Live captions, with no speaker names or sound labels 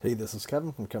Hey, this is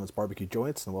Kevin from Kevin's Barbecue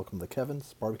Joints, and welcome to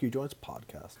Kevin's Barbecue Joints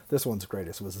podcast. This one's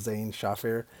greatest with Zane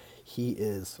Shafir. He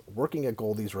is working at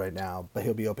Goldie's right now, but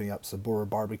he'll be opening up Sabura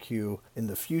Barbecue in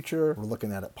the future. We're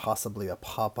looking at it possibly a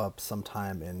pop-up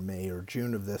sometime in May or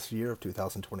June of this year of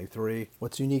 2023.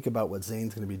 What's unique about what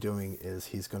Zane's going to be doing is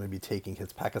he's going to be taking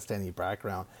his Pakistani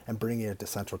background and bringing it to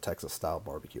Central Texas style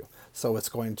barbecue. So it's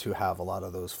going to have a lot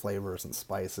of those flavors and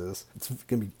spices. It's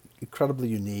going to be incredibly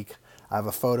unique. I have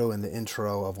a photo in the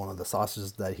intro of one of the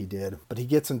sausages that he did, but he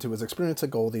gets into his experience at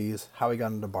Goldie's, how he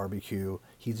got into barbecue.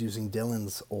 He's using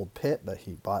Dylan's old pit, but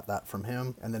he bought that from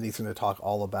him. And then he's going to talk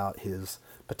all about his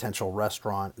potential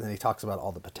restaurant. And then he talks about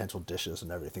all the potential dishes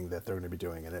and everything that they're going to be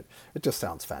doing. And it just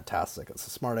sounds fantastic. It's a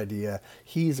smart idea.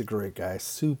 He's a great guy,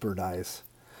 super nice.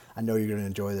 I know you're going to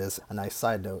enjoy this. A nice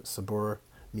side note, Sabur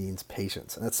means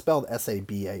patience, and it's spelled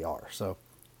Sabar. So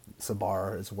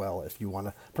Sabar as well, if you want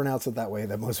to pronounce it that way,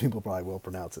 that most people probably will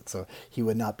pronounce it. So he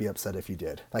would not be upset if you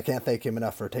did. I can't thank him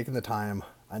enough for taking the time.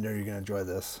 I know you're going to enjoy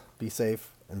this. Be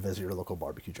safe and visit your local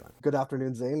barbecue joint. Good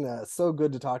afternoon, Zane. So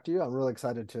good to talk to you. I'm really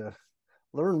excited to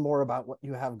learn more about what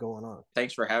you have going on.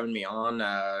 Thanks for having me on.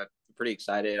 Pretty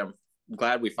excited. I'm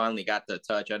glad we finally got the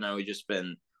touch. I know we just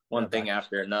been one thing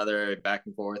after another, back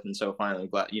and forth, and so finally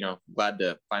glad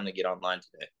to finally get online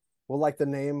today. Well, like the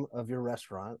name of your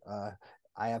restaurant,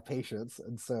 I have patience,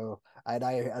 and so I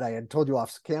had told you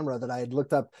off camera that I had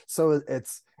looked up. So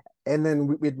it's, and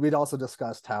then we'd also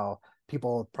discussed how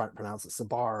people pronounce it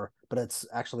Sabar, but it's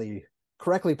actually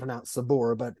correctly pronounced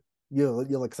Sabor. But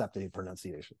you'll accept any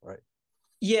pronunciation, right?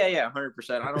 Yeah,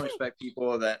 100%. I don't expect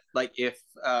people that like if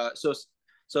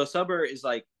so sabr is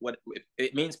like what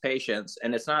it means patience,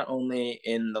 and it's not only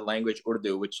in the language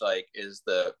Urdu, which like is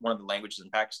the one of the languages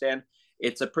in Pakistan.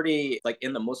 It's a pretty like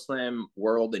in the Muslim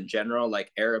world in general,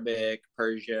 like Arabic,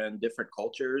 Persian, different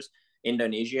cultures,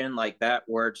 Indonesian, like that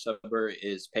word sabr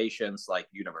is patience, like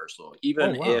universal. Oh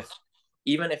wow.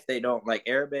 Even if they don't like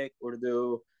Arabic,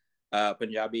 Urdu,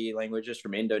 Punjabi languages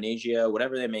from Indonesia,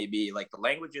 whatever they may be, like the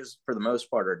languages for the most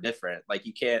part are different. Like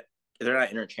you can't, they're not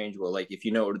interchangeable. Like if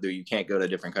you know Urdu, you can't go to a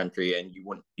different country and you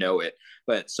wouldn't know it.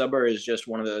 But sabr is just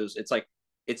one of those. It's like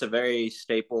it's a very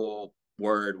staple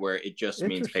word where it just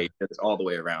means Interesting. patience all the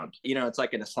way around. You know, it's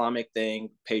like an Islamic thing.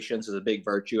 Patience is a big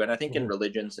virtue. And I think in Mm-hmm.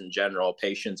 religions in general,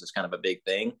 patience is kind of a big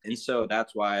thing. And so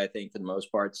that's why I think for the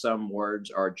most part, some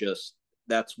words are just,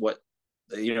 that's what,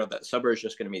 that sabr is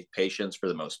just going to be patience for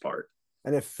the most part.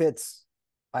 And it fits.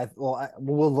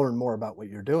 We'll learn more about what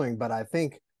you're doing, but I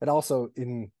think it also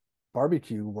in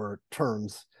barbecue were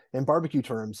terms in barbecue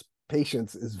terms,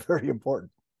 patience is very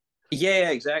important. Yeah,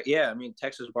 exactly. Yeah, I mean,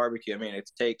 Texas barbecue, I mean,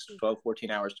 it takes 12, 14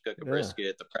 hours to cook a Yeah.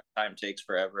 brisket. The prep time takes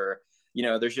forever.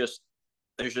 There's just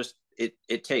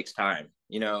it takes time.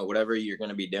 Whatever you're going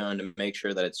to be doing to make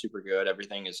sure that it's super good,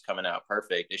 everything is coming out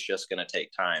perfect. It's just going to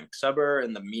take time. Sabr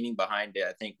and the meaning behind it,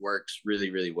 I think, works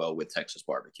really, really well with Texas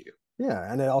barbecue.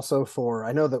 Yeah, and it also for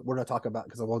I know that we're going to talk about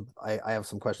because I have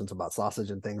some questions about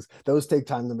sausage and things. Those take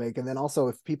time to make, and then also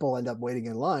if people end up waiting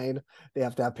in line, they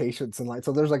have to have patience in line.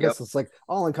 So there's I Yep. guess it's like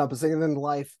all encompassing. And then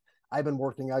life, I've been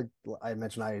working. I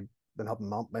mentioned I've been helping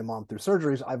my mom through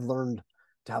surgeries. I've learned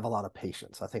to have a lot of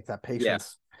patience. I think that Yeah.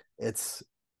 patience, it's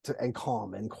and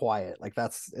calm and quiet. Like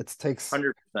it takes.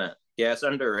 100%. Yeah, it's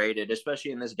underrated,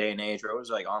 especially in this day and age where it was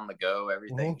like on the go. Mhm.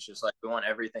 Everything's just like we want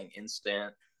everything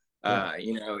instant. Yeah.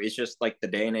 It's just like the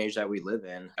day and age that we live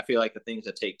in. I feel like the things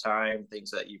that take time, things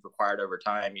that you've acquired over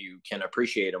time, you can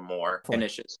appreciate them more. And Definitely.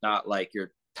 it's just not like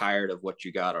you're tired of what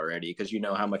you got already because you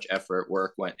know how much effort,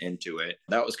 work went into it.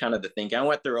 That was kind of the thing. I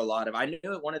went through a lot of, I knew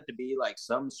it wanted to be like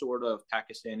some sort of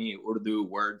Pakistani Urdu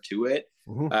word to it.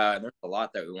 Mhm. There's a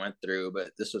lot that we went through,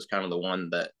 but this was kind of the one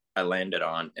that I landed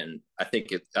on, and I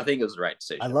think it was the right I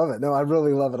decision. love it. No, I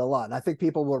really love it a lot. And I think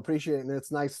people will appreciate it. And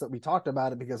it's nice that we talked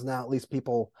about it because now at least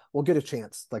people will get a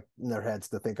chance, like in their heads,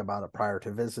 to think about it prior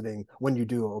to visiting when you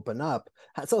do open up.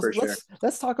 So For sure.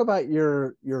 let's talk about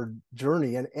your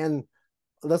journey and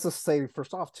let's just say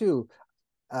first off too,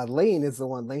 Lane is the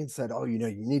one. Lane said, "Oh, you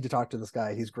need to talk to this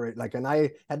guy. He's great." Like, and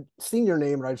I had seen your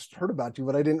name and I just heard about you,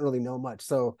 but I didn't really know much.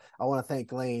 So I want to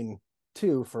thank Lane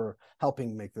too for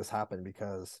helping make this happen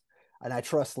because, and I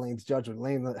trust Lane's judgment.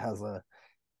 Lane has a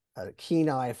keen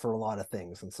eye for a lot of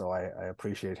things, and so I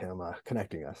appreciate him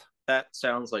connecting us. That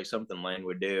sounds like something Lane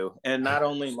would do, and not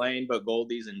only Lane, but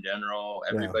Goldies in general.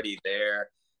 Yeah, Everybody there.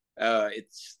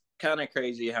 It's kind of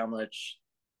crazy how much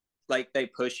like they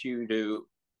push you to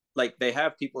like they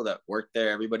have people that work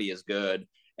there. Everybody is good,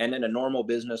 and in a normal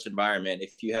business environment,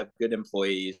 if you have good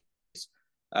employees,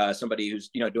 somebody who's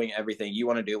doing everything, you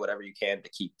want to do whatever you can to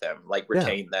keep them, like yeah,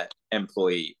 retain that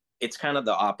employee. It's kind of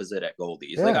the opposite at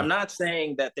Goldies. Like I'm yeah. not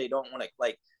saying that they don't want to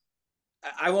like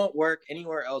I won't work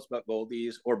anywhere else but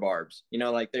Goldie's or Barb's. You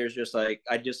know, like there's just like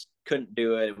I just couldn't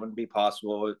do it. It wouldn't be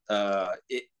possible.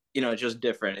 It it's just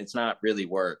different. It's not really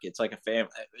work. It's like a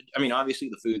family. I mean, obviously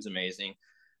the food's amazing,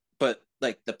 but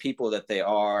like the people that they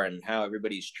are and how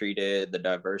everybody's treated, the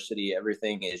diversity,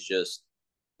 everything is just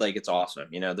like it's awesome.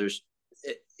 There's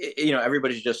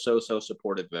everybody's just so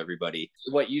supportive of everybody.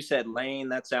 What you said, Lane,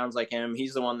 that sounds like him.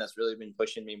 He's the one that's really been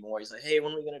pushing me more. He's like, hey,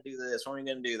 when are we gonna do this? When are we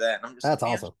gonna do that? And I'm just like, That's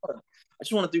man, awesome. I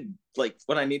just want to do like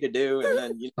what I need to do, and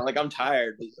then like I'm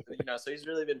tired. So he's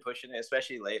really been pushing it,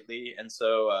 especially lately. And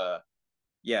so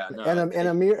yeah, And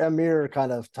no, Amir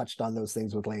kind of touched on those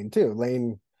things with Lane too.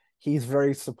 Lane, he's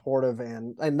very supportive,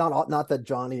 and not that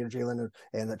Johnny or Jalen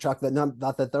and that Chuck, that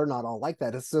not that they're not all like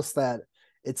that. It's just that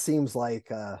it seems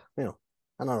like I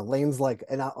don't know. Lane's like,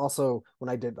 and also when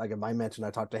I did like I mentioned,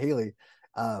 I talked to Haley.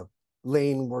 Uh,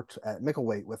 Lane worked at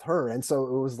Mickleweight with her, and so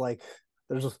it was like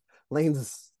there's just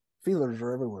Lane's feelers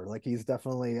are everywhere. Like he's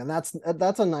definitely, and that's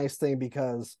a nice thing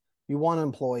because you want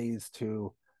employees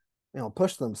to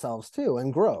push themselves too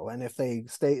and grow. And if they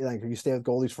stay, like if you stay with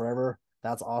Goldies forever,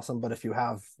 that's awesome. But if you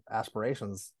have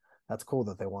aspirations, that's cool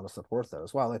that they want to support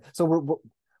those. Wow.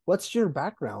 What's your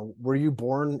background? Were you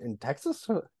born in Texas?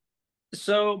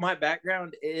 So my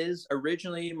background is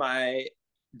originally my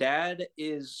dad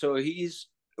is so he's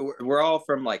we're all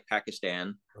from like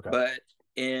Pakistan, Okay. but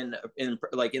in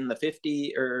like in the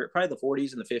 50 or probably the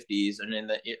 40s and the 50s and in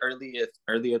the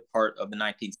earlier part of the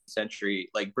 19th century,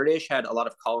 like British had a lot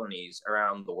of colonies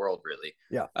around the world, really.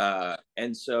 Yeah.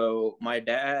 And so my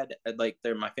dad, like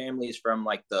my family's from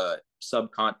like the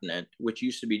subcontinent, which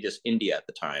used to be just India at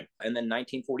the time. And then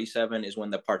 1947 is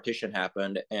when the partition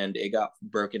happened and it got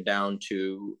broken down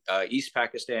to East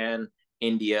Pakistan,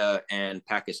 India, and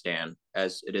Pakistan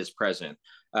as it is present.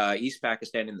 East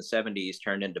Pakistan in the 70s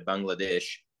turned into Bangladesh.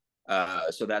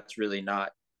 So that's really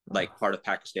not like part of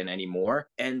Pakistan anymore.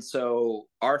 And so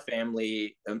our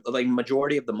family, like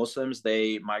majority of the Muslims,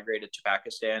 they migrated to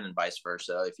Pakistan and vice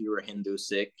versa. If you were Hindu,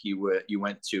 Sikh, you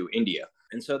went to India.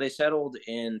 And so they settled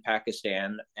in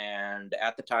Pakistan. And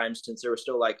at the time, since there was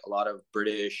still like a lot of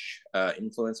British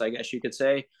influence, I guess you could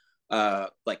say,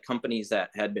 like companies that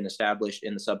had been established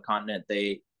in the subcontinent,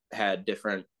 they had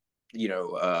different,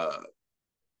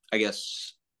 I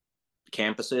guess,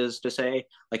 campuses to say,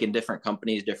 like in different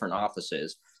companies, different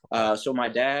offices. So my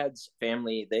dad's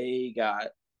family, they got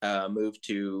moved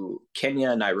to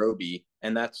Kenya, Nairobi,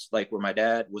 and that's like where my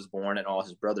dad was born and all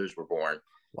his brothers were born.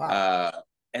 Wow. Uh,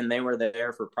 and they were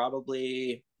there for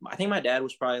probably, I think my dad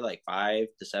was probably like 5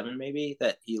 to 7, maybe,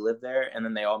 that he lived there. And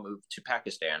then they all moved to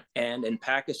Pakistan. And in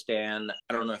Pakistan,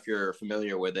 I don't know if you're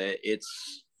familiar with it.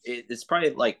 It's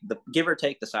probably like the give or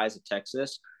take the size of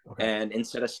Texas. Okay. And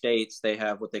instead of states, they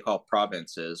have what they call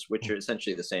provinces, which are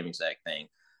essentially the same exact thing.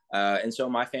 And so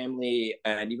my family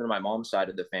and even my mom's side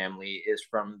of the family is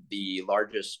from the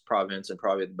largest province and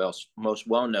probably the most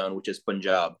well known, which is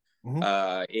Punjab.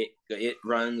 Mm-hmm. It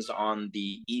runs on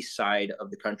the east side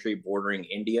of the country, bordering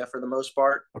India for the most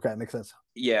part. Okay, makes sense.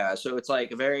 Yeah, so it's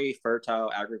like a very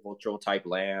fertile agricultural type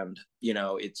land.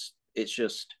 It's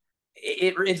just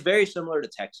it's very similar to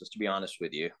Texas, to be honest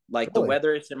with you. Like the Really?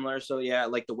 weather is similar, so yeah,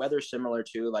 like the weather's similar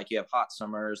too. Like you have hot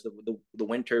summers, the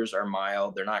winters are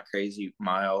mild, they're not crazy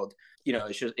mild.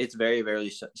 It's very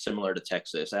very similar to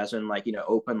Texas, as in like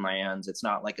open lands. It's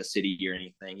not like a city or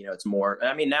anything. It's more.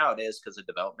 I mean, now it is because of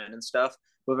development and stuff,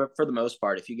 but for the most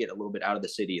part, if you get a little bit out of the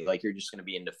city, like you're just going to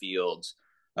be in the fields,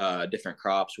 different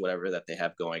crops, whatever that they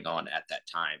have going on at that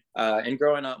time. And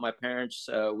growing up, my parents,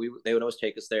 they would always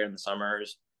take us there in the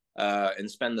summers and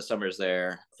spend the summers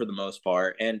there for the most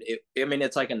part. And I mean,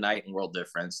 it's like a night and world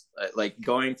difference. Like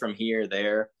going from here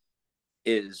there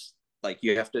is like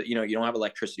you have to, you don't have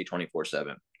electricity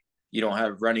 24/7. You don't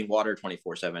have running water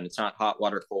 24/7. It's not hot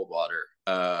water, cold water.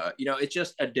 It's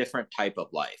just a different type of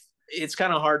life. It's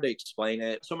kind of hard to explain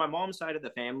it. So my mom's side of the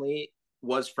family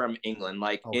was from England,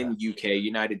 like Okay. in UK,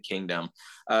 United Kingdom.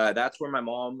 That's where my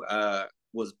mom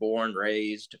was born,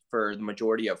 raised for the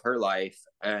majority of her life.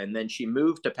 And then she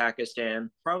moved to Pakistan,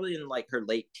 probably in like her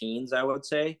late teens, I would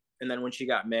say. And then when she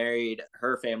got married,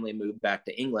 her family moved back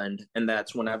to England. And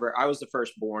that's whenever I was the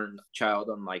firstborn child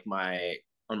on my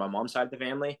mom's side of the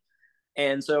family.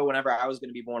 And so whenever I was going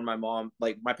to be born,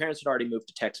 my parents had already moved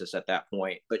to Texas at that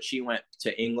point, but she went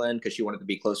to England because she wanted to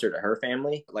be closer to her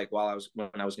family, like when I was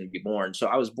going to be born. So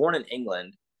I was born in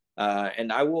England,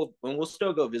 and we'll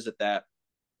still go visit that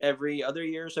every other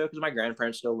year or so because my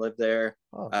grandparents still live there.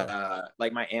 Oh, okay.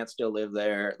 Like my aunt still live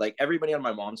there. Like everybody on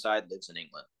my mom's side lives in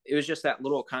England. It was just that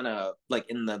little kind of like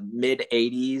in the mid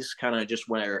 80s, kind of just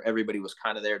where everybody was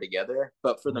kind of there together.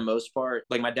 But for the most part,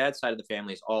 like my dad's side of the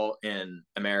family is all in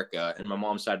America, and my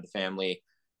mom's side of the family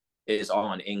is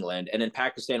all in England. And in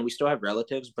Pakistan, we still have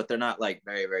relatives, but they're not like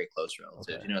very, very close relatives.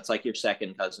 Okay. You know, it's like your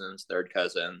second cousins, third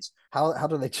cousins. How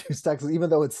do they choose Texas, even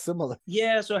though it's similar?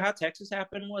 Yeah. So how Texas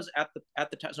happened was at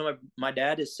the time. So my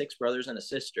dad is six brothers and a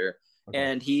sister, Okay.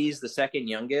 and he's the second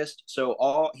youngest.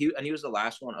 So he was the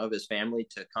last one of his family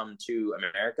to come to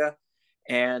America.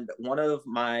 And one of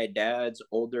my dad's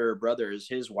older brothers,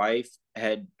 his wife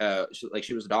had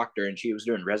she was a doctor and she was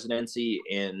doing residency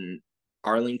in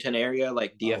Arlington area,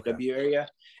 like Oh, okay. DFW area.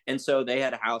 And so they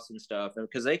had a house and stuff. And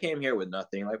because they came here with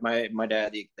nothing, like my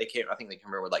dad, they came, I think they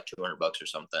came here with like $200 or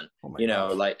something, Oh my you know,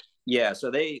 gosh. like, yeah. So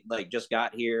they like just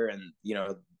got here and, you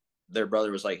know, their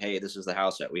brother was like, hey, this is the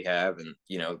house that we have. And,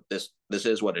 you know, this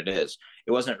is what it is.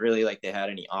 It wasn't really like they had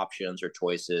any options or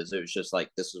choices. It was just like,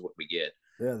 this is what we get.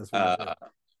 Yeah, that's what we Uh, get.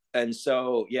 and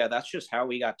so, yeah, that's just how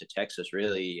we got to Texas,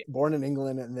 really. Born in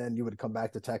England, and then you would come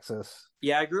back to Texas.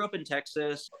 Yeah, I grew up in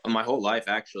Texas my whole life,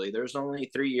 actually. There's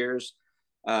only 3 years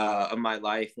of my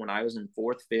life when I was in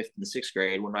fourth, fifth, and sixth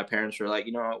grade when my parents were like,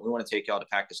 you know what, we want to take y'all to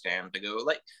Pakistan to go.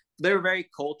 Like, they were very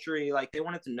culturally, like, they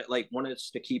wanted to, like, wanted us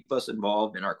to keep us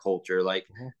involved in our culture. Like,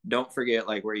 Mhm. don't forget,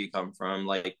 like, where you come from.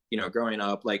 Like, you know, growing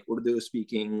up, like, Urdu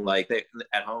speaking, like, they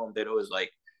at home, they'd always,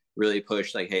 like, really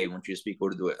push like, hey, once you speak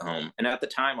Urdu at home. And at the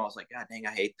time I was like, God dang,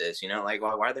 I hate this, you know, like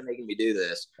why are they making me do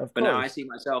this? Of But now I course. see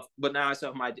myself,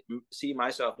 see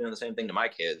myself doing the same thing to my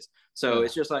kids. So Yeah.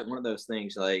 it's just like one of those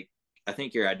things, like I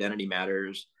think your identity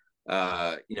matters.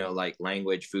 You know, like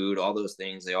language, food, all those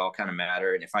things, they all kind of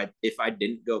matter. And if I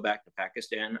didn't go back to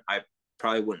Pakistan, I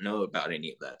probably wouldn't know about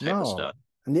any of that type of No. stuff.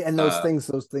 And uh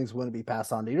those things wouldn't be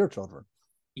passed on to your children.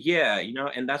 yeah, you know,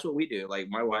 and that's what we do. Like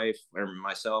my wife or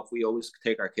myself, we always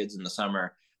take our kids in the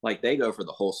summer. Like they go for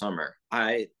the whole summer.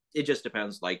 It just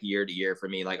depends like year to year for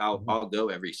me. Like Mhm. I'll go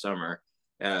every summer,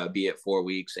 be it 4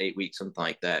 weeks, 8 weeks, something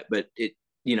like that. But it,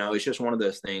 you know, it's just one of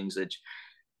those things that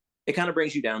it kind of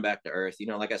brings you down back to earth. You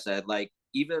know, like I said, like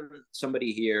even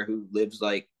somebody here who lives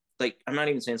like I'm not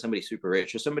even saying somebody super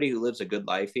rich, just somebody who lives a good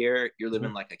life here, you're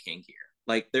living Mhm. like a king here.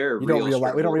 Like there are You don't real realize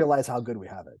We don't struggles. realize how good we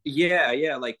have it. Yeah,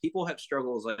 yeah. Like people have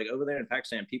struggles like over there in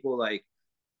Pakistan, people like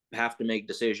have to make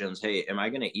decisions. Hey, am I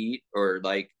going to eat or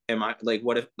like, am I like,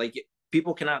 what if like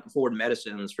people cannot afford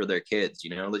medicines for their kids,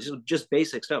 you know, like, just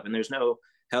basic stuff. And there's no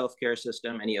healthcare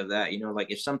system, any of that, you know,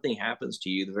 like if something happens to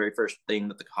you, the very first thing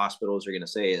that the hospitals are going to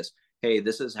say is, hey,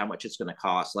 this is how much it's going to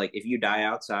cost. Like if you die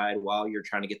outside while you're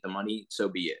trying to get the money, so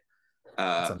be it.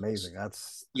 That's Uh, amazing.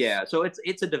 That's yeah. So it's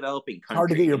a developing hard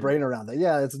to get country, your you know? brain around that.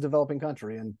 Yeah, it's a developing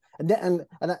country, and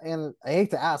I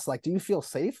hate to ask, like, do you feel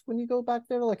safe when you go back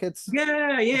there? Like, it's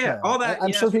Yeah. Yeah. okay. All that. I'm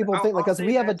Yeah. sure So people think, like, I'll because say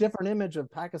we have a that. different image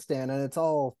of Pakistan, and it's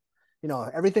all,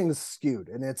 everything's skewed,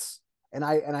 and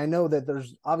I know that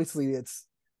there's obviously it's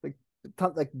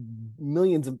like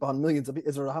millions upon millions of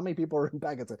Israel. How many people are in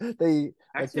Pakistan? They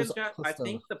like there's Pakistan's got, I close to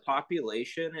think the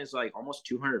population is like almost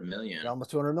 200 million.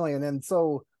 almost 200 million, and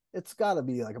so it's got to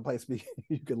be like a place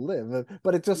you could live.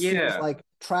 But it just seems Yeah. like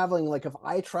traveling. Like if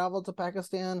I traveled to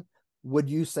Pakistan, would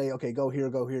you say, okay, go here,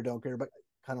 don't care, but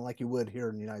kind of like you would here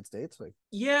in the United States? Like,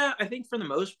 Yeah, I think for the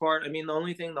most part, I mean, the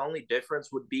only difference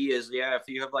would be is, yeah, if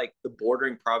you have like the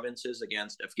bordering provinces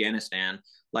against Afghanistan,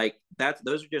 like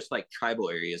those are just like tribal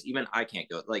areas. Even I can't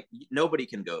go, like, nobody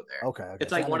can go there. okay, okay,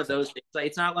 It's so like that one makes of those sense. things. Like,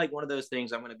 it's not like one of those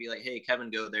things I'm going to be like, hey, Kevin,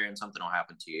 go there and something will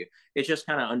happen to you. It's just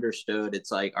kind of understood.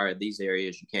 It's like, all right, these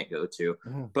areas you can't go to.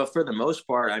 Mhm. But for the most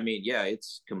part, I mean, yeah,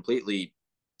 it's completely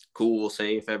cool,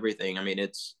 safe, everything. I mean,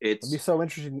 It'd be it's so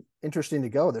interesting to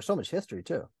go. There's so much history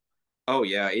too. oh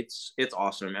yeah, it's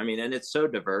awesome. I mean, and it's so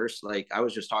diverse. Like I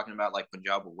was just talking about like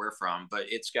Punjab where we're from, but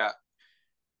it's got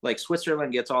like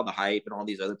Switzerland gets all the hype and all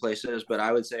these other places, but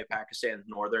I would say Pakistan's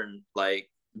northern like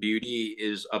beauty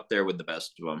is up there with the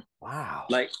best of them. Wow.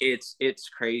 Like it's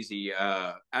crazy.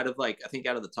 Out of like I think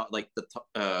out of the top like the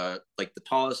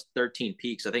tallest 13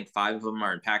 peaks, I think five of them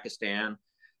are in Pakistan.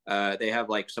 They have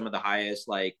like some of the highest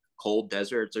like cold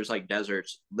deserts. There's like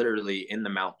deserts literally in the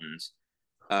mountains.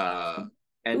 Uh,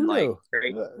 and Who like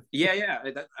knew? yeah, yeah.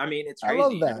 I mean, it's I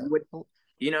love crazy, and that. you would,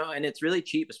 you know, and it's really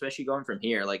cheap, especially going from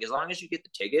here. Like as long as you get the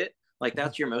ticket, like Mhm.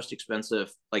 that's your most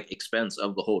expensive like expense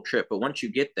of the whole trip. But once you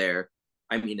get there,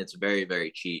 I mean, it's very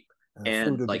very cheap, And the food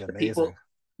and would be like the amazing. people,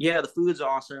 yeah, the food's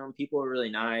awesome. People are really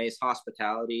nice,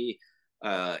 hospitality,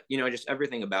 you know, just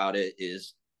everything about it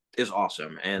is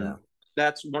awesome, Yeah. and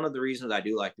that's one of the reasons I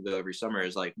do like to go every summer.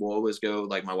 Is like we'll always go.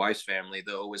 Like my wife's family,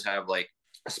 they'll always have like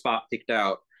a spot picked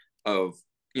out of,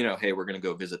 hey, we're gonna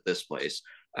go visit this place.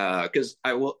 Because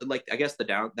I will, like, I guess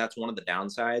that's one of the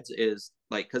downsides is,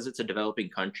 like, because it's a developing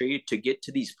country, to get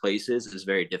to these places is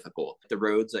very difficult. The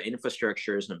roads, the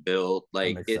infrastructure isn't built. That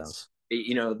Like, makes sense.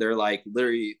 they're like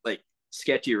literally like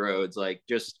sketchy roads. Like,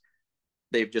 just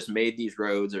they've just made these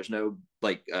roads. There's no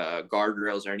like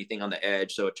guardrails or anything on the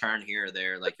edge. So a turn here or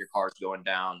there, like your car's going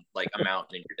down like a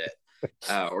mountain and you're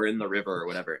dead. Or in the river or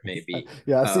whatever it may be.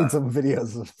 Yeah, I've seen Uh, some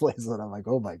videos of places and I'm like,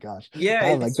 oh my gosh. yeah,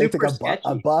 I'm like, it's they took super a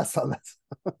sketchy. bus on this.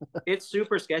 It's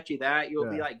super sketchy that you'll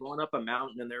be Yeah. like going up a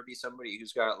mountain and there'll be somebody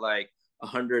who's got like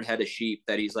 100 head of sheep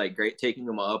that he's like great taking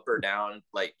them up or down,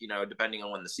 like, depending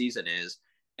on when the season is.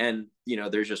 And,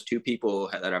 there's just two people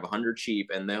that have 100 sheep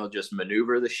and they'll just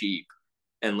maneuver the sheep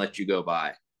and let you go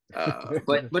by.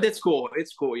 But it's cool.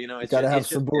 It's cool. You It's gotta just, have it's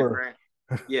just sabur. different.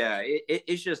 Yeah.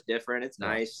 It's just different. It's Yeah.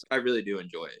 nice. I really do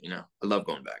enjoy it. I love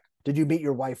going back. Did you meet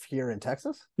your wife here in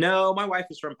Texas? No, my wife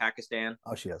is from Pakistan.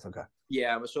 Oh, she is. Okay.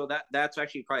 Yeah, so that's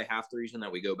actually probably half the reason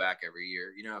that we go back every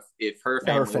year. If her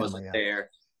Yeah, her family family. wasn't Yeah.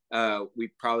 there, we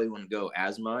probably wouldn't go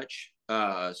as much.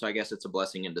 So I guess it's a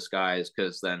blessing in disguise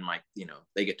because then, like,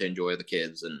 they get to enjoy the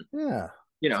kids, and Yeah.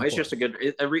 it's just a good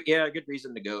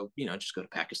reason to go. Just go to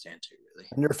Pakistan too, really.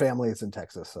 And your family is in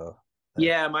Texas, so.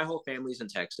 Yeah, my whole family's in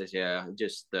Texas. Yeah,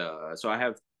 just so I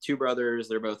have two brothers.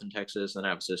 They're both in Texas, and I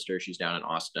have a sister. She's down in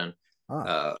Austin.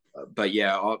 Ah, But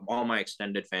yeah, all my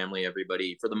extended family,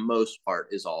 everybody for the most part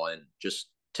is all in just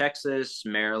Texas.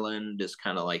 Maryland is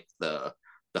kind of like the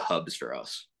hubs for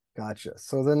us. gotcha.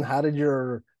 So then, how did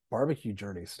your barbecue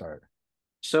journey start?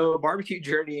 So barbecue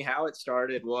journey, how it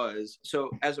started was, so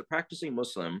as a practicing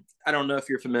Muslim, I don't know if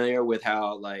you're familiar with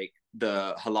how like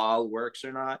the halal works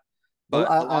or not, Well, but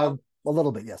halal, a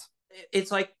little bit, yes. it's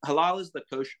like halal is the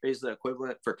kosher, is the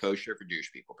equivalent for kosher for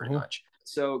Jewish people, pretty Mhm. much.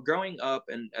 So growing up,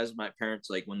 and as my parents,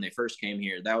 like when they first came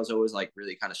here, that was always like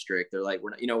really kind of strict. They're like,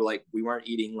 we're not, like we weren't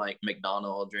eating like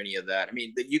McDonald's or any of that. I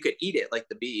mean, you could eat it like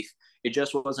the beef, it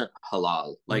just wasn't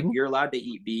halal. Like, Mhm. you're allowed to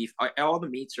eat beef, all the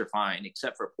meats are fine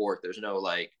except for pork. There's no,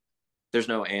 like there's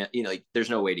no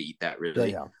way to eat that Yeah,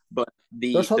 really. yeah. But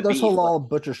the There's beef, like, halal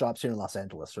butcher shops here in Los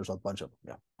Angeles. There's a bunch of them.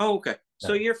 Yeah. oh, okay.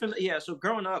 So Yeah. you're from, yeah. So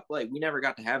growing up, like we never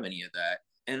got to have any of that.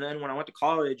 And then when I went to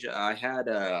college, I had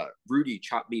Rudy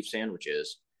chopped beef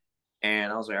sandwiches,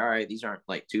 and I was like, all right, these aren't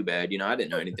like too bad. I didn't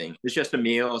know anything. It's just a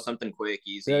meal, something quick,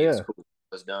 Yeah, easy. It's yeah. cool.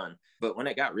 It was done. But when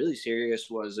it got really serious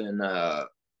was in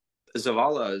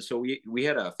Zavala. So we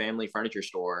had a family furniture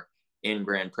store in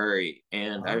Grand Prairie,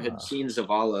 and I had Ah. seen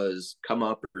Zavala's come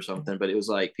up or something, but it was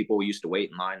like people used to wait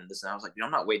in line and this, and I was like,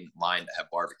 I'm not waiting in line to have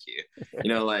barbecue.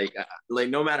 Like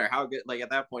no matter how good, like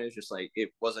at that point, it's just like it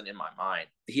wasn't in my mind.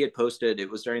 He had posted, it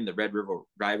was during the Red River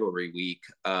Rivalry week.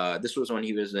 This was when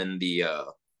he was in the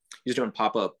he was doing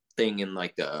pop up thing in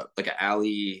like an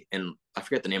alley, and I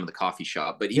forget the name of the coffee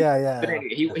shop, but Yeah, yeah.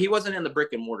 he wasn't in the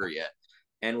brick and mortar yet.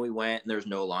 And we went, and there's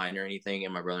no line or anything.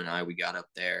 And my brother and I, we got up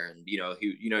there, and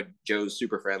Joe's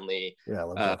super friendly, Yeah, I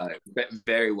love Joe.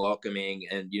 very welcoming.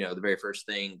 And the very first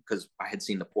thing, because I had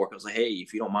seen the pork, I was like, hey,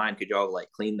 if you don't mind, could y'all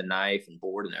like clean the knife and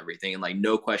board and everything? And like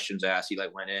no questions asked. He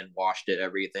like went in, washed it,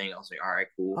 everything. I was like, all right,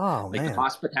 cool. Oh Like man.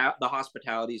 the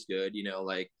hospitality is good.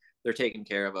 Like they're taking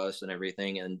care of us and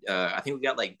everything. And I think we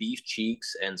got like beef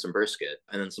cheeks and some brisket,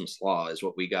 and then some slaw is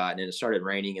what we got. And it started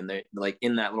raining, and they like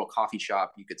in that little coffee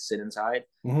shop you could sit inside.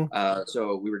 Hmm.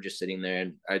 So we were just sitting there,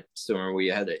 and I still remember we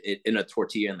had it in a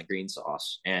tortilla and the green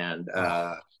sauce, and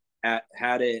Oh.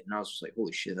 had it, and I was just like,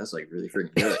 holy shit, that's like really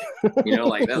freaking good.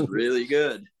 Like that's really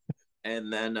good.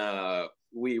 And then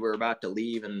we were about to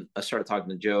leave, and I started talking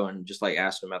to Joe and just like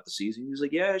asked him about the season. He was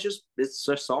like, yeah, it's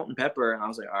just salt and pepper. And I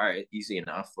was like, all right, easy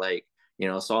enough. Like,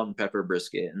 salt and pepper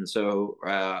brisket. And so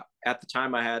at the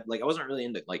time I wasn't really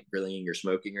into like grilling or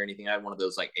smoking or anything. I had one of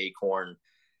those like acorn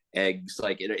eggs.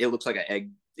 Like it looks like an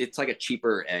egg. It's like a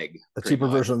cheaper egg. A Pretty cheaper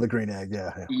much. version of the green egg.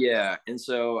 Yeah, yeah. Yeah. And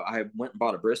so I went and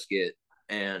bought a brisket,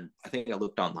 and I think I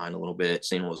looked online a little bit,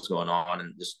 seeing what was going on,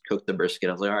 and just cooked the brisket.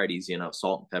 I was like, all right, easy enough,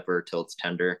 salt and pepper till it's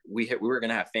tender. We were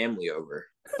gonna have family over,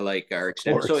 like our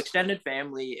extended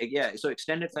family. Yeah, so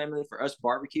extended family for us,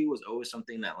 barbecue was always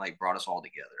something that like brought us all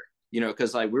together.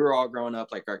 Because like we were all growing up,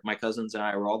 like my cousins and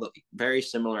I were all very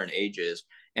similar in ages,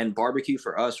 and barbecue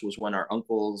for us was when our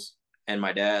uncles and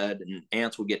my dad and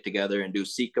aunts would get together and do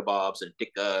seek kebabs and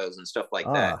tikkas and stuff like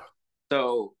that. Ah.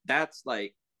 So that's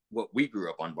like what we grew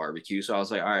up on barbecue. So I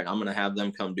was like, all right, I'm gonna have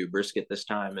them come do brisket this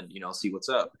time, and see what's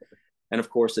up. And of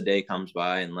course, the day comes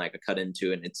by, and like I cut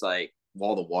into it, and it's like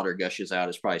all the water gushes out.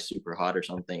 It's probably super hot or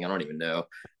something. I don't even know.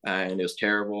 And it was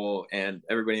terrible. And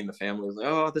everybody in the family was like,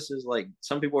 oh, this is like,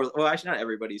 some people were, well, actually not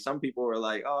everybody. Some people were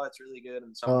like, oh, it's really good.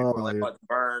 And some people were like, yeah. oh, it's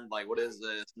burned. Like, what is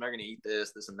this? I'm not going to eat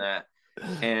this and that.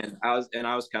 And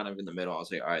I was kind of in the middle. I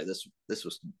was like, all right, this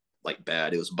was like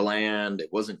bad. It was bland. It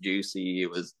wasn't juicy. It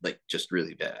was like just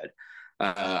really bad.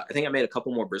 I think I made a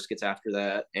couple more briskets after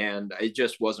that, and it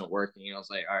just wasn't working. I was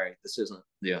like, all right, this isn't,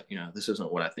 yeah, this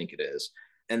isn't what I think it is.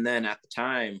 And then at the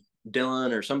time,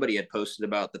 Dylan or somebody had posted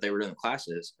about that they were doing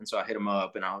classes, and so I hit them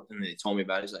up, and they told me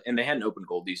about it. And they hadn't opened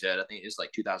Goldie's yet. I think it's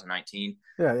like 2019.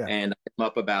 Yeah. And I hit him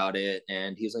up about it,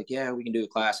 and he's like, "Yeah, we can do a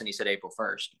class." And he said April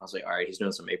 1st. I was like, "All right, he's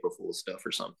doing some April Fool's stuff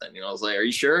or something." I was like, "Are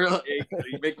you sure?"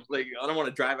 You make, like, I don't want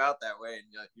to drive out that way, and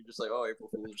you're just like, "Oh, April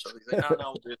Fool's" or something. He's like, "No,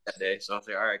 we'll do it that day." So I was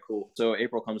like, "All right, cool." So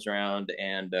April comes around,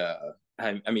 and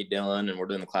I meet Dylan, and we're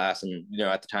doing the class, and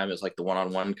at the time it was like the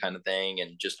one-on-one kind of thing,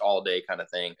 and just all day kind of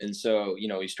thing. And so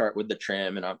we start with the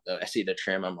trim, and I see the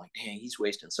trim, I'm like, dang, he's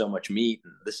wasting so much meat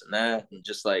and this and that, and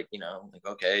just like like,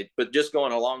 okay, but just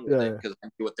going along with it because I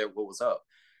knew what was up.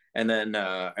 And then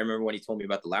I remember when he told me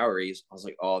about the Lowry's, I was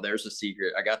like, oh, there's a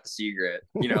secret. I got the secret.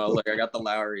 Like I got the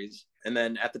Lowry's. And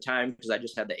then at the time, because I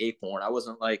just had the Acorn, I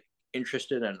wasn't like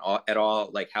interested in at all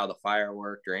like how the fire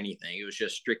worked or anything. It was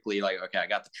just strictly like, okay, I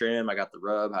got the trim, I got the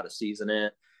rub, how to season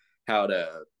it, how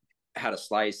to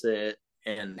slice it,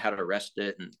 and how to rest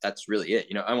it, and that's really it.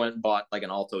 I went and bought like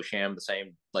an Alto Sham the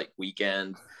same like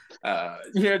weekend,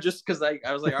 just because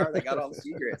I was like, all right, I got all the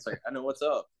secrets, like I know what's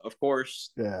up. Of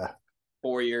course,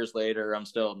 4 years later, I'm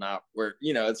still not where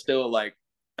it's still like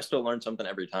I still learn something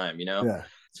every time. Yeah.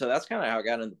 So that's kind of how I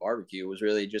got into barbecue. It was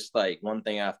really just like one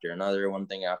thing after another, one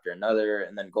thing after another.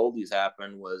 And then Goldie's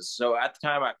happened so at the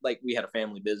time, we had a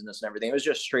family business and everything. It was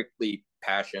just strictly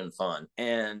passion, fun.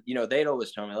 And, they'd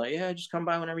always tell me like, yeah, just come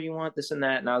by whenever you want, this and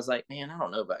that. And I was like, man, I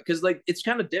don't know about it. Cause like, it's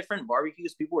kind of different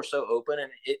barbecues. People are so open, and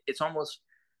it's almost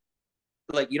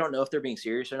like, you don't know if they're being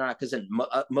serious or not. Cause in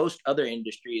most other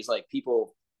industries, like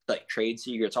people like trade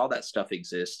secrets, all that stuff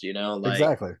exists, like,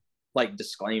 exactly. Like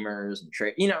disclaimers and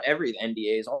trade, every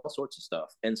NDAs, all sorts of stuff.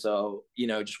 And so,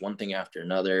 just one thing after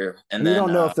another. And you then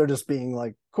don't know if they're just being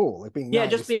like cool, like being nice,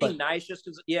 just being nice,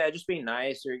 just being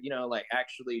nice, or like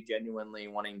actually genuinely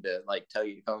wanting to like tell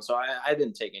you to come. So I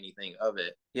didn't take anything of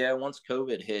it. Yeah, once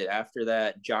COVID hit, after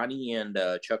that, Johnny and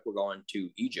Chuck were going to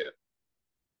Egypt,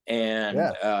 and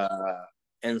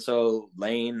so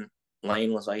Lane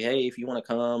was like, hey, if you want to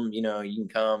come, you can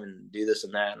come and do this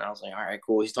and that. And I was like, all right,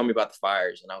 cool. He's told me about the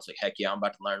fires. And I was like, heck yeah, I'm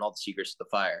about to learn all the secrets of the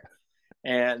fire.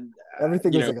 And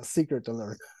everything is like a secret to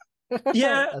learn.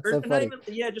 Yeah. That's so funny.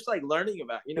 Just like learning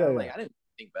about, like I didn't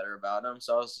think better about them.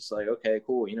 So I was just like, okay,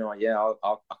 cool. Yeah,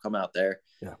 I'll come out there.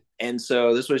 Yeah. And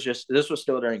so this was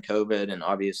still during COVID, and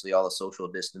obviously all the social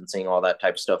distancing, all that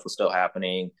type of stuff was still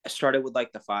happening. I started with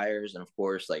like the fires, and of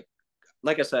course,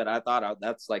 like I said, I thought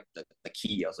that's like the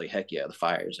key. I was like, heck yeah, the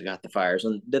fires. I got the fires,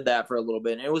 and did that for a little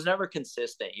bit. And it was never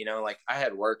consistent, like I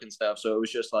had work and stuff. So it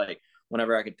was just like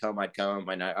whenever I could come, I'd come.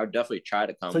 And I'd definitely try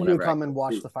to come. So you would come and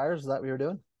watch the fires? Is that what you were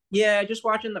doing? Yeah, just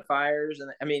watching the fires.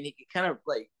 And I mean, it kind of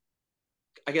like,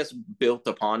 I guess, built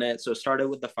upon it. So it started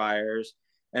with the fires.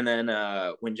 And then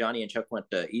when Johnny and Chuck went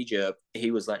to Egypt,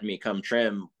 he was letting me come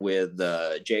trim with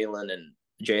Jalen.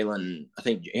 I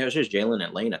think it was just Jalen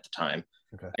and Lane at the time.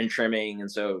 Okay. And trimming. And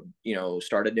so,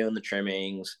 started doing the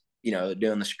trimmings,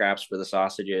 doing the scraps for the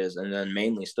sausages. And then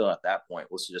mainly still at that point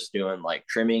was just doing like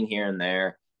trimming here and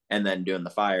there, and then doing the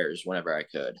fires whenever I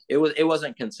could. It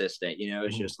wasn't consistent, it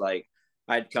was just like,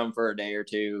 I'd come for a day or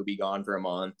two, be gone for a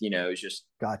month, it was just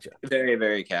gotcha. Very,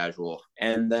 very casual.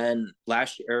 And then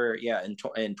last year, in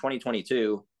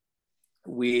 2022,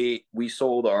 we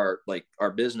sold our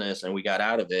business, and we got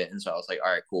out of it. And so I was like,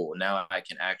 all right, cool. Now I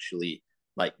can actually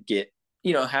like get,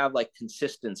 have like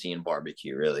consistency in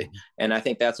barbecue, really. And I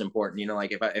think that's important.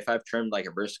 Like if I've trimmed like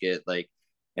a brisket, like,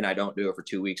 and I don't do it for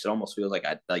 2 weeks, it almost feels like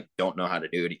I like don't know how to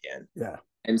do it again. Yeah.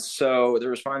 And so there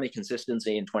was finally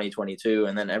consistency in 2022.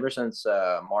 And then ever since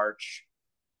March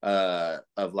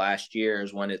of last year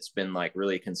is when it's been like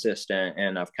really consistent.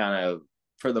 And I've kind of,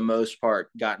 for the most part,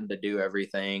 gotten to do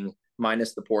everything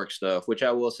minus the pork stuff, which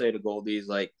I will say to Goldie's,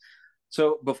 like,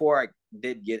 so before I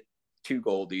did get to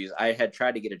Goldie's, I had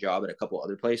tried to get a job at a couple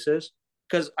other places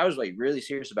because I was like really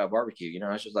serious about barbecue.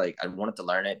 I was just like, I wanted to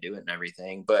learn it, do it, and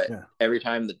everything. But every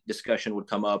time the discussion would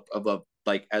come up of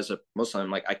like, as a Muslim,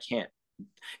 like,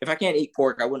 if I can't eat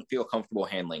pork, I wouldn't feel comfortable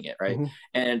handling it, right? Mm-hmm.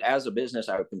 And as a business,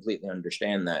 I would completely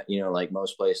understand that. Like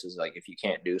most places, like if you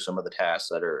can't do some of the tasks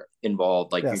that are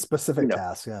involved, like specific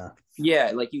tasks,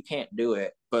 like you can't do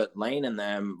it. But Lane and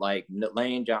them, like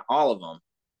Lane, John, all of them,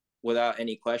 without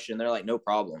any question, they're like, no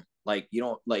problem. Like you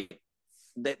don't like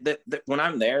that when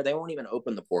I'm there, they won't even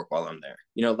open the pork while I'm there,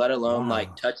 let alone like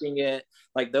Wow. touching it.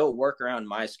 Like they'll work around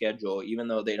my schedule, even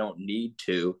though they don't need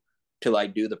to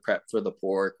like do the prep for the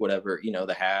pork, whatever,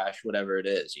 the hash, whatever it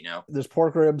is. There's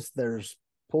pork ribs, there's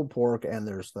pulled pork, and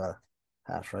there's the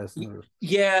hash, right?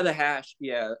 Yeah, the hash,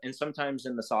 yeah, and sometimes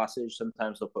in the sausage,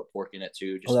 sometimes they'll put pork in it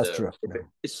too, Oh, just that's to true. Yeah.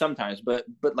 it's sometimes, but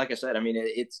like I said, I mean,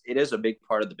 it is a big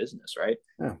part of the business, right?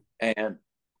 Yeah. And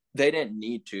they didn't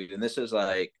need to, and this is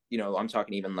like, I'm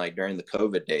talking even like during the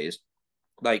COVID days,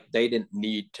 like they didn't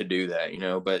need to do that,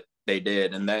 but they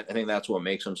did, and that I think that's what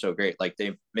makes them so great. Like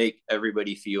they make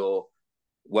everybody feel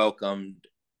welcomed,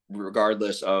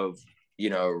 regardless of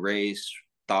race,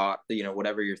 thought,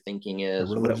 whatever your thinking The is,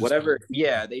 religious. whatever.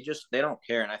 Yeah, they don't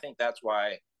care, and I think that's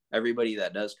why everybody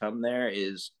that does come there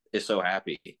is so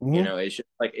happy. Mhm. It's just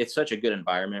like it's such a good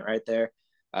environment right there.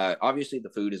 Obviously, the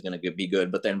food is going to be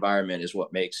good, but the environment is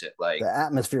what makes it The like,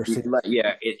 atmosphere seems.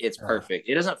 yeah, it's Yeah. perfect.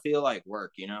 It doesn't feel like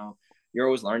work. You're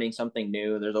always learning something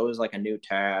new. There's always like a new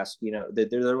task.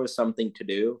 There was something to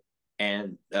do,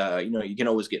 and you can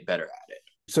always get better at it.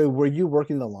 So were you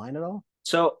working the line at all?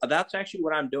 So that's actually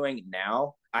what I'm doing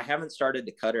now. I haven't started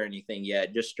to cut or anything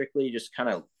yet, just strictly just kind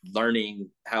of learning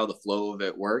how the flow of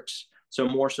it works. So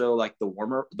more so like the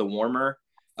warmer,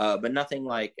 but nothing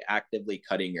like actively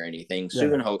cutting or anything. Yeah.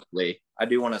 Soon, hopefully. I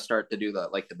do want to start to do the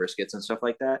briskets and stuff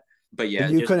like that. But But yeah,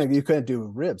 you just couldn't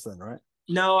do ribs then, right?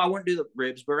 no, I wouldn't do the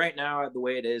ribs. But right now, the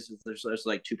way it is there's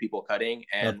like two people cutting,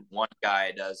 That, and one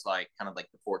guy does like kind of like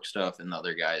the pork stuff, and the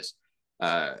other guy's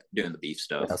doing the beef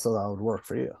yeah, stuff. so that would work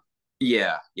for you.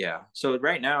 Yeah, yeah. So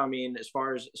right now, I mean, as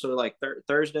far as so like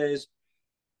Thursdays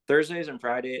and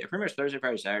Friday, pretty much Thursday,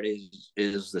 Friday, Saturdays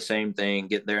is the same thing.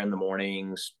 Get there in the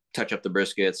mornings, touch up the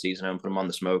brisket, season them, put them on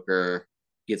the smoker,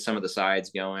 get some of the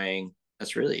sides going.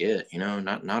 That's really it.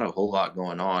 Not a whole lot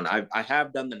going on. I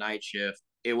have done the night shift.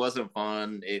 It wasn't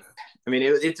fun.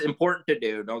 It's important to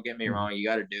do. Don't get me Mhm. wrong. You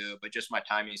got to do it, but just my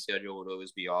timing schedule would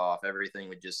always be off. Everything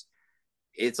would just.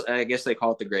 I guess they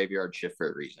call it the graveyard shift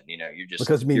for a reason. You're just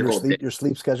Because you mean your whole day. your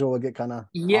sleep schedule would get kind of off.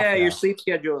 Yeah, your Yeah. sleep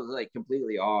schedule is like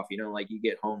completely off. Like you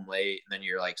get home late and then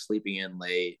you're like sleeping in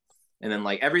late. And then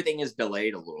like everything is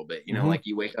delayed a little bit. Hmm. Like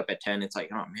you wake up at 10, it's like,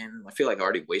 oh man, I feel like I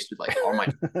already wasted like all my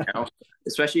time,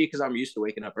 especially because I'm used to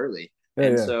waking up early. Yeah,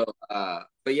 And yeah. so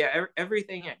but yeah,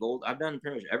 everything at Gold, I've done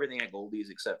pretty much everything at Goldie's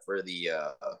except for the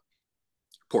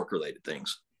pork related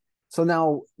things. So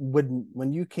now,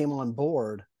 when you came on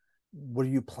board, were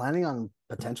you planning on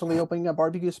potentially opening a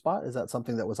barbecue spot? Is that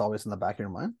something that was always in the back of your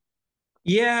mind?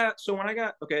 Yeah. So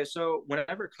so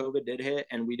whenever COVID did hit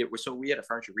and we had a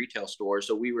furniture retail store.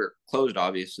 So we were closed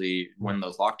obviously Mhm. when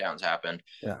those lockdowns happened.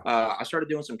 Yeah. I started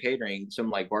doing some catering, some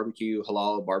like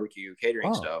halal barbecue catering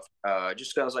Oh, stuff.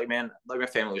 Just cause I was like, man, like my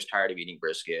family was tired of eating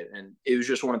brisket. And it was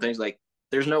just one of the things like,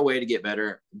 there's no way to get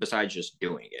better besides just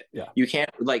doing it. yeah. You can't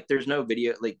like, there's no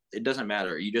video, like it doesn't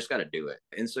matter. You just got to do it.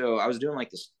 And so I was doing like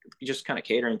this just kind of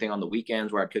catering thing on the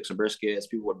weekends where I'd cook some briskets,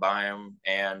 people would buy them.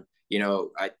 And,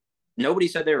 I nobody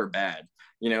said they were bad,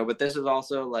 but this is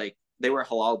also like they were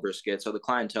halal brisket, so the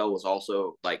clientele was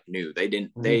also like new. They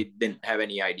didn't Mhm. they didn't have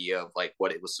any idea of like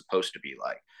what it was supposed to be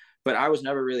like. But I was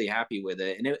never really happy with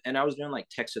it, and I was doing like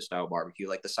Texas style barbecue,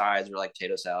 like the sides were like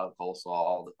potato salad,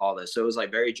 coleslaw, all this. So it was like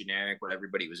very generic what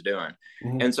everybody was doing.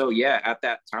 Mhm. And so yeah, at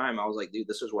that time I was like, dude,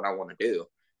 this is what I want to do.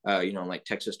 Like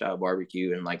Texas style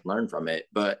barbecue and like learn from it.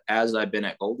 But as I've been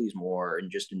at Goldie's more and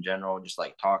just in general, just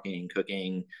like talking,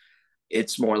 cooking,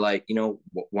 it's more like,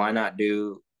 why not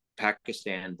do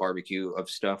Pakistan barbecue of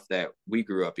stuff that we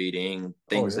grew up eating, Oh,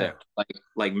 things yeah. that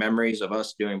like memories of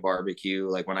us doing barbecue,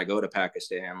 like when I go to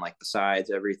Pakistan, like the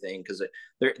sides, everything, because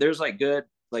there's like good,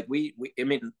 like we I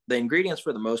mean the ingredients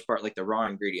for the most part, like the raw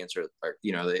ingredients are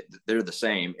they're the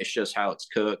same. It's just how it's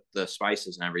cooked, the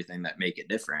spices and everything that make it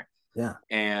different. Yeah.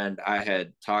 And I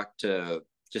had talked to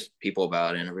just people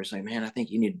about it, and everybody's like, man, I think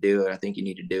you need to do it. I think you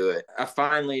need to do it. I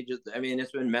finally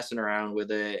it's been messing around with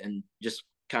it and just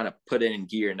kind of put it in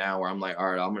gear now where I'm like, all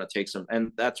right, I'm going to take some.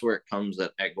 And that's where it comes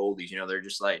at Goldie's, they're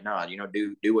just like, nah,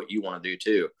 do what you want to do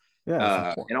too. Yeah. It's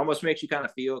important. It almost makes you kind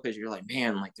of feel, because you're like,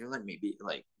 man, like they're letting me be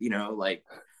like, like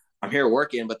I'm here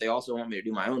working, but they also want me to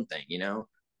do my own thing,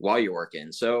 while you're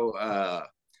working. So,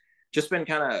 just been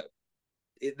kind of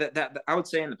that I would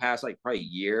say in the past, like probably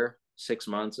year, 6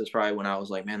 months is probably when I was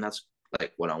like, man, that's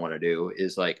like what I want to do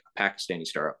is like Pakistani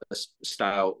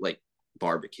style, like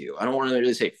barbecue. I don't want to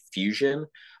really say fusion,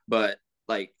 but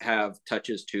like have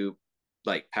touches to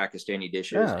like Pakistani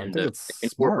dishes Yeah, I and think to it's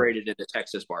smart. incorporate it into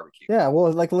Texas barbecue. Yeah,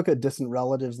 well, like look at distant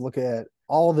relatives, look at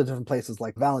all the different places,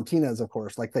 like Valentina's, of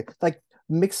course, like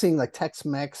mixing like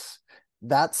Tex-Mex.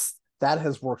 That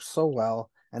has worked so well.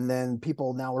 And then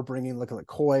people now are bringing, look at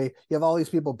koi. You have all these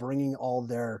people bringing all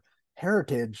their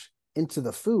heritage into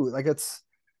the food. Like that's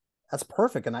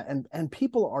perfect. And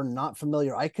people are not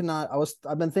familiar. I've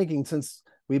been thinking since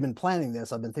we've been planning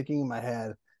this, I've been thinking in my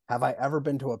head, have I ever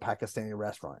been to a Pakistani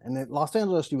restaurant? And in Los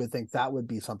Angeles, you would think that would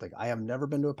be something. I have never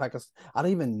been to a Pakistan. I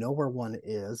don't even know where one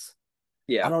is.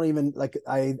 I Yeah. don't even like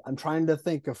I'm trying to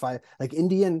think if I like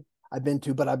Indian I've been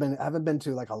to, but I haven't been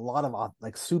to like a lot of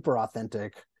like super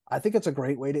authentic. I think it's a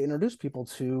great way to introduce people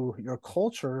to your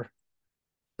culture,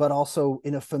 but also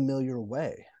in a familiar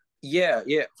way. Yeah,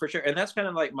 yeah, for sure. And that's kind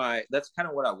of like that's kind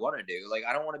of what I want to do. Like,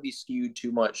 I don't want to be skewed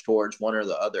too much towards one or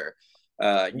the other.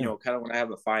 Yeah. Kind of want to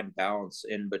have a fine balance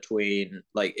in between,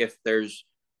 like, if there's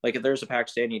a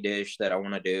Pakistani dish that I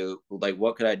want to do, like,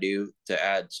 what could I do to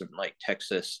add some like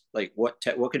Texas, like what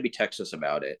could be Texas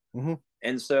about it? Mm-hmm.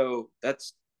 And so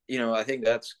I think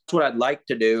that's what I'd like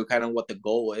to do, kind of what the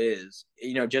goal is,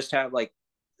 just have like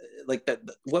that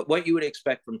what you would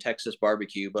expect from Texas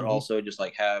barbecue, but Mm-hmm. also just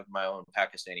like have my own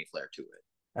Pakistani flair to it.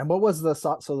 And what was the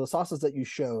sauce? So the sauces that you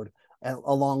showed, and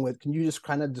along with, can you just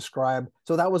kind of describe?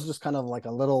 So that was just kind of like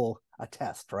a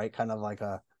test, right? Kind of like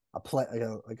a play,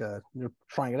 you're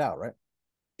trying it out, right?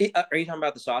 Are you talking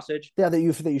about the sausage? Yeah, that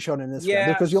you showed on Instagram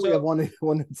Yeah. because you only have So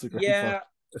one Instagram for. yeah.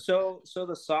 So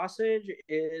the sausage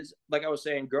is, like I was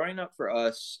saying, growing up for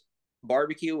us,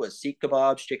 barbecue was seek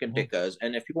kebabs, chicken Mm-hmm. tikkas,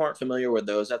 and if people aren't familiar with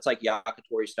those, that's like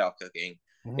yakitori style cooking.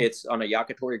 Mm-hmm. It's on a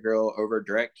yakitori grill over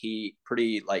direct heat,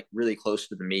 pretty like really close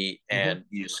to the meat, Mm-hmm. and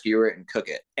you skewer it and cook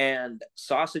it. And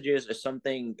sausages is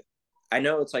something, I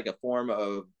know it's like a form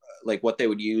of like what they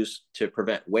would use to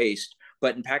prevent waste.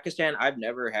 But in Pakistan, I've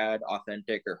never had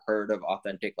authentic or heard of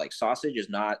authentic. Like, sausage is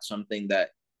not something that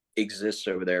exists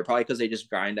over there, probably because they just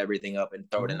grind everything up and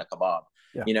throw it Mm-hmm. in a kebab,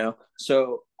 Yeah.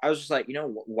 So I was just like,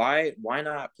 why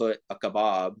not put a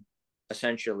kebab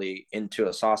essentially into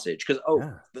a sausage? Because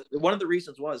Yeah. one of the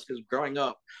reasons was because growing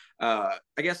up, I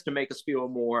guess to make us feel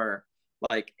more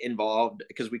like involved,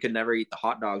 because we could never eat the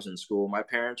hot dogs in school, my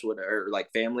parents would, or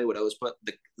like family would always put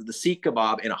the seek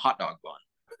kebab in a hot dog bun,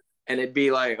 and it'd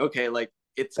be like, okay, like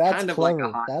it's That's kind of like a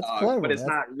clever. hot That's dog, but clever. it's That's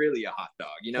not really a hot dog.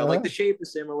 Like uh-huh. the shape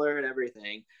is similar and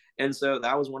everything. And so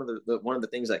that was one of the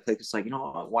things that clicked. It's like,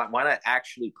 why not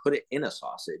actually put it in a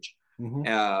sausage? Mm-hmm.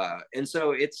 And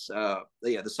so it's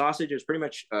the sausage is pretty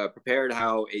much prepared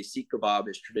how a seek kebab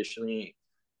is traditionally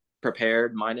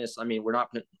prepared. Minus, I mean, we're not.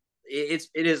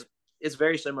 It's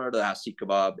very similar to how seek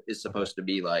kebab is Okay. supposed to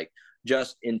be, like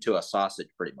just into a sausage,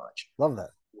 pretty much. Love that.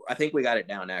 I think we got it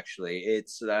down actually.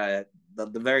 It's the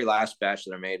very last batch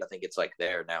that I made. I think it's like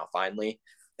there now finally.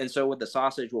 And so with the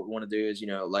sausage, what we want to do is,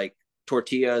 like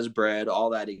tortillas, bread, all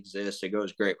that exists. It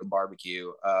goes great with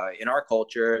barbecue. In our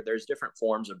culture, there's different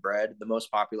forms of bread. The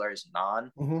most popular is naan.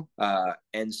 Mm-hmm.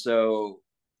 And so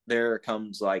there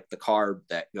comes like the carb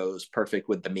that goes perfect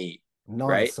with the meat, Naan is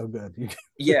right? so good.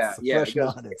 Yeah, It's yeah, fresh it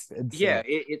goes. naan. It's Yeah,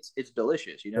 insane. it's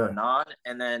delicious, Yeah. naan.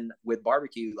 And then with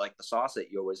barbecue, like the sauce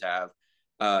that you always have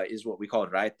is what we call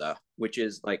raita, which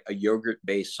is like a yogurt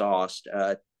based sauce. I thought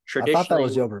that Traditionally,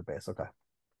 was yogurt based. Okay.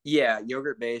 yeah,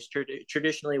 yogurt based.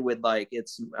 Traditionally, with like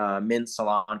it's mint,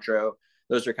 cilantro.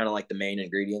 Those are kind of like the main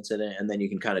ingredients in it, and then you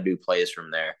can kind of do plays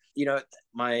from there.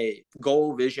 My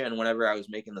goal vision whenever I was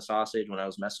making the sausage, when I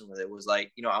was messing with it, was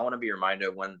like, I want to be reminded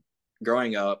of when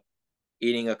growing up,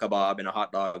 eating a kebab in a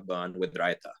hot dog bun with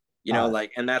raita. Uh,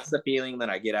 Like, and that's the feeling that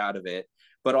I get out of it.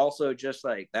 But also just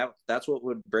like that's what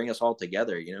would bring us all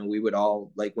together. We would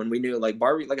all, like, when we knew, like,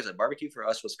 barbecue, like I said, barbecue for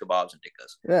us was kebabs and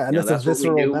tikkas. yeah, and it's a That's what we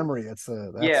visceral knew. memory. It's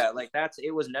that's Yeah, like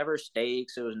it was never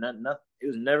steaks. It was not it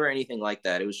was never anything like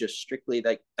that. It was just strictly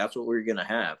like that's what we were gonna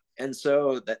have. And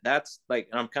so that's like,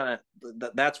 I'm kind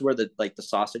of, that's where the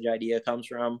sausage idea comes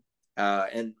from.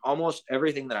 And almost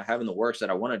everything that I have in the works that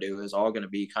I want to do is all going to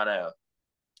be kind of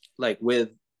like with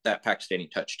that Pakistani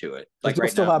touch to it. but Like you'll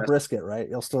right still now, have brisket, right?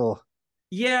 You'll still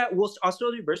yeah, I'll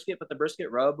still do brisket, but the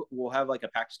brisket rub will have like a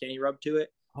Pakistani rub to it.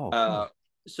 oh Uh, cool.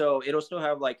 so it'll still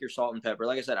have like your salt and pepper.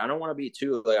 Like I said, I don't want to be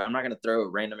too, like, I'm not going to throw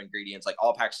random ingredients, like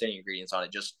all Pakistani ingredients on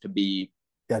it just to be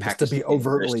Yeah, just to be Pakistani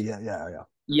overtly, brisket. yeah.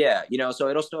 Yeah, so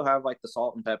it'll still have like the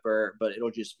salt and pepper, but it'll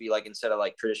just be like, instead of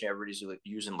like traditionally everybody's like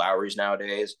using Lowry's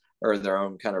nowadays or their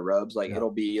own kind of rubs, like Yeah.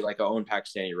 it'll be like our own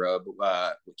Pakistani rub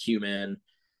with cumin,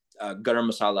 garam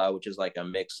masala, which is like a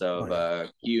mix Oh of yeah.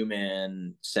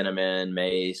 cumin, cinnamon,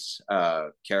 mace,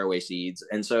 caraway seeds,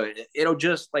 and so it'll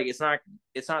just like, it's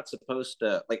not supposed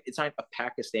to, like, it's not a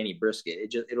Pakistani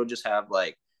brisket. It'll just have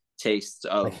like tastes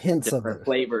Like of hints of different it.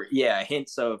 flavor. Yeah,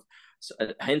 hints of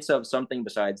hints of something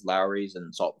besides Lowry's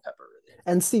and salt and pepper. Really.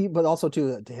 And see, but also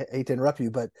too, hate to interrupt you,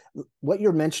 but what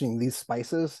you're mentioning, these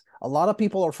spices, a lot of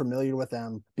people are familiar with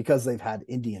them because they've had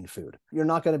Indian food. You're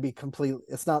not going to be complete.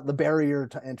 It's not, the barrier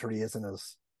to entry isn't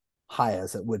as high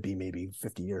as it would be maybe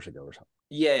 50 years ago or something.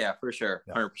 Yeah, for sure,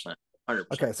 Yeah. 100%,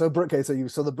 100%.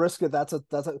 So the brisket, that's a.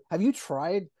 Have you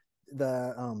tried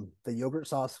the yogurt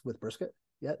sauce with brisket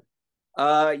yet?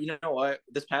 You know what?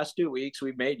 This past 2 weeks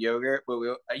we made yogurt, but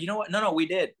you know what? No, we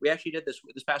did. We actually did this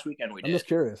past weekend. We I'm did. just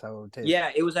curious how it would taste.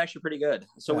 Yeah, it was actually pretty good.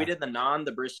 So we Yeah. did the naan,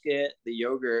 the brisket, the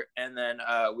yogurt, and then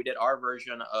we did our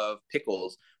version of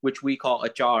pickles, which we call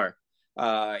achar.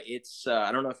 It's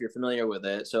I don't know if you're familiar with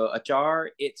it. So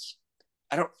achar, it's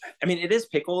I don't. I mean, it is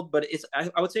pickled, but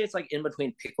I would say it's like in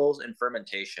between pickles and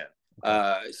fermentation.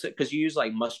 Okay. Because you use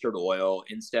like mustard oil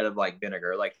instead of like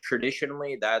vinegar. Like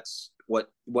traditionally, that's what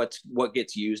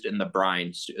gets used in the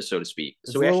brine, so to speak.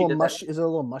 Is So it we a actually little did that. mush? Is it a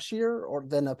little mushier or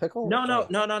than a pickle? No.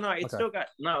 It's Okay. still got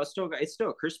no. It's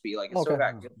still crispy. Like it's still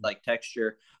Okay. got good like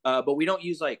texture. But we don't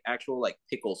use like actual like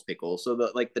pickles. So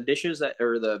the dishes that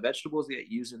or the vegetables that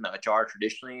you use in the achar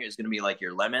traditionally is going to be like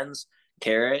your lemons,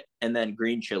 carrot, and then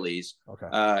green chilies. Okay.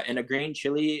 And a green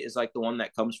chili is like the one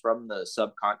that comes from the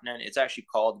subcontinent. It's actually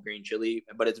called green chili,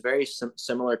 but it's very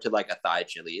similar to like a Thai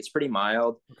chili. It's pretty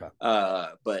mild. Okay.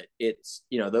 But it's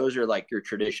those are like your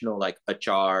traditional like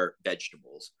achar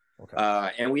vegetables.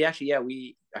 Okay. And we actually,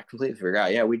 I completely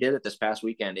forgot. Yeah, we did it this past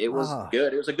weekend. It was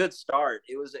good. It was a good start.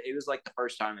 It was like the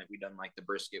first time that we done like the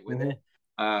brisket with it.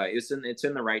 It's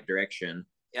in the right direction.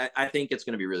 I think it's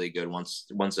going to be really good once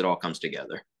it all comes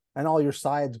together. And all your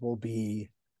sides will be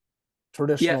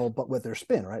traditional, but with their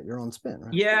spin, right? Your own spin,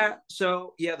 right? Yeah.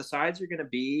 So the sides are going to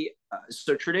be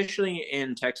so traditionally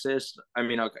in Texas. I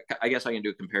mean, I guess I can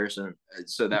do a comparison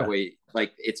so that way,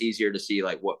 like it's easier to see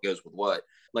like what goes with what.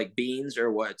 Like beans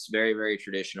are what's very very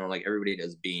traditional. Like everybody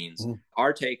does beans.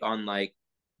 Our take on like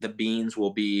the beans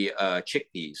will be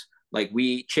chickpeas. Like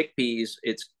chickpeas,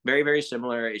 it's very very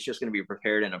similar. It's just going to be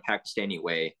prepared in a Pakistani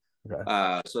way.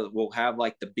 Okay. So we'll have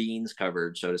like the beans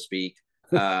covered, so to speak.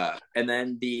 And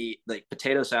then the like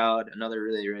potato salad, another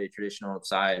really really traditional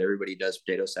side. Everybody does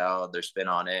potato salad, their spin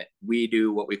on it. We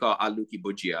do what we call aloo ki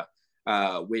bhujia,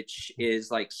 which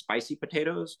is like spicy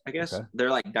potatoes. I guess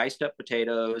they're like diced up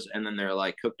potatoes, and then they're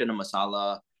like cooked in a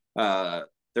masala.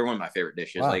 They're one of my favorite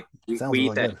dishes. Wow. Like we really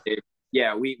eat that. Good.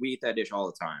 Yeah, we eat that dish all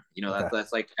the time.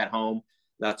 That's like at home.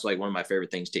 That's like one of my favorite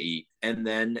things to eat. And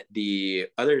then the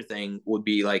other thing would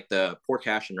be like the pork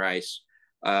hash and rice.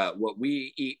 What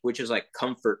we eat, which is like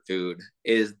comfort food,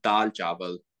 is dal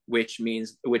chawal, which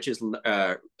is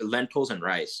lentils and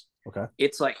rice. Okay.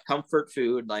 It's like comfort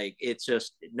food. Like it's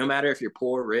just no matter if you're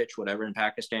poor, rich, whatever in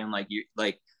Pakistan, like you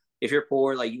like if you're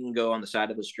poor, like you can go on the side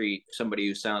of the street, somebody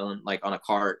who's selling like on a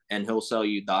cart, and he'll sell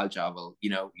you dal chawal.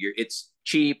 It's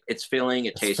cheap, it's filling,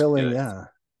 it tastes good. Yeah.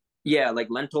 Yeah, like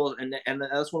lentils, and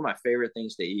that's one of my favorite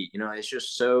things to eat. It's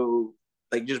just so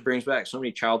like just brings back so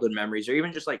many childhood memories, or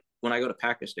even just like when I go to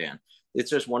Pakistan, it's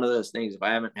just one of those things. If I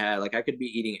haven't had like I could be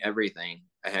eating everything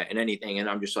and anything, and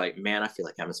I'm just like, man, I feel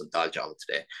like having some dal chawal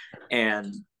today,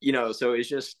 and so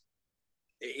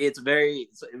it's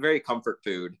very comfort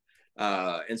food,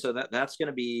 and so that's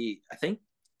gonna be I think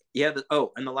and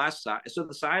the last side. So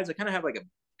the sides I kind of have like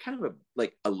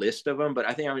a list of them, but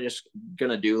I think I'm just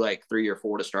gonna do like 3 or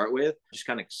 4 to start with, just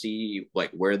kind of see like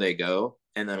where they go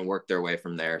and then work their way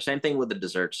from there. Same thing with the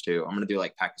desserts too. I'm gonna do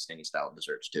like Pakistani style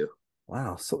desserts too.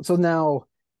 Wow. So now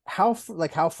how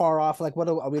far off, like what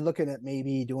are we looking at,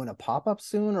 maybe doing a pop-up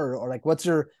soon, or like what's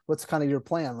kind of your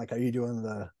plan? Like are you doing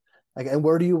and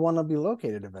where do you want to be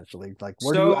located eventually? Like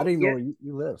I didn't know where you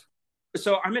live.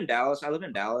 So I'm in Dallas. I live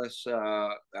in Dallas.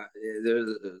 There's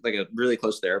like a really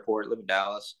close to the airport. I live in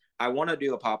Dallas. I want to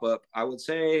do a pop up. I would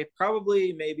say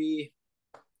probably maybe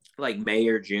like May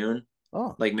or June.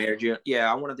 Oh, like May or June. Yeah,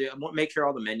 I want to make sure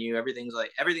all the menu, everything's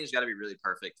got to be really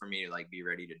perfect for me to like be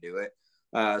ready to do it.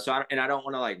 So I don't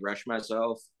want to like rush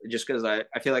myself just because I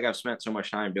feel like I've spent so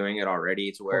much time doing it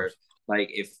already to where like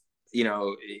if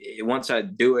once I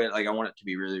do it, like I want it to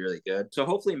be really, really good. So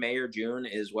hopefully May or June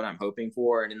is what I'm hoping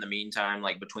for. And in the meantime,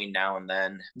 like between now and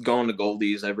then, going to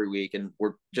Goldie's every week, and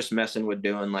we're just messing with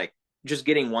doing like just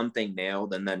getting one thing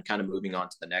nailed and then kind of moving on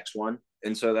to the next one.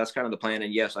 And so that's kind of the plan.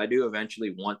 And yes, I do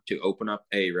eventually want to open up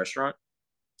a restaurant,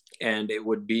 and it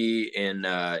would be in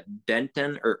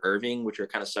Denton or Irving, which are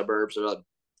kind of suburbs of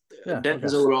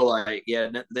Denton's a little like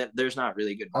there's not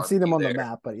really good barbecue. I've seen them on there. the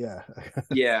map, but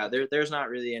there's not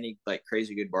really any like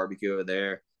crazy good barbecue over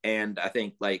there. And I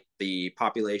think like the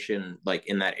population like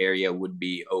in that area would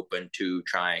be open to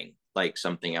trying like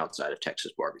something outside of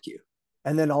Texas barbecue.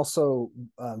 And then also,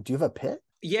 do you have a pit?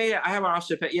 Yeah, I have an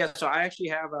offset pit. Yeah, so I actually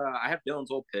have I have Dylan's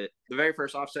old pit, the very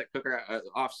first offset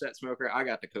smoker I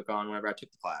got to cook on whenever I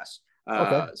took the class.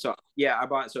 Okay. So yeah, I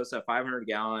bought, so it's a 500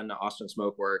 gallon Austin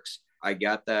Smoke Works. I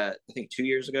got that I think 2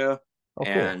 years ago, Oh,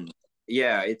 cool. and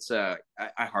yeah, it's I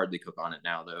hardly cook on it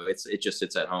now though. It just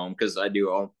sits at home because I do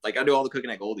all the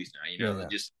cooking at Goldie's now. Yeah, yeah.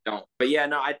 Just don't. But yeah,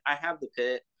 no, I have the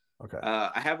pit. Okay.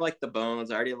 I have like the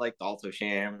bones. I already like the Alto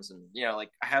Shams, and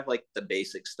like I have like the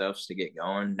basic stuffs to get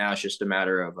going. Now it's just a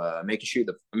matter of making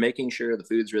sure the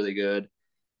food's really good,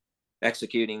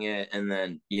 executing it, and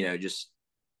then just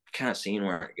kind of seeing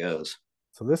where it goes.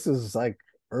 So this is like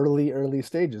early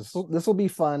stages. So this will be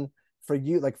fun for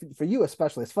you, like for you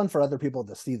especially. It's fun for other people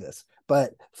to see this,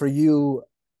 but for you,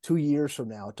 2 years from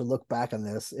now, to look back on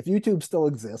this, if YouTube still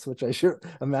exists, which I sure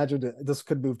imagine this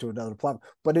could move to another platform,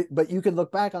 but you could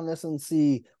look back on this and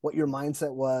see what your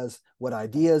mindset was, what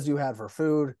ideas you had for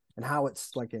food, and how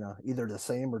it's like either the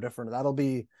same or different. That'll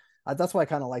be that's why I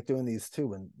kind of like doing these too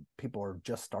when people are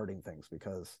just starting things,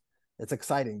 because it's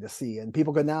exciting to see, and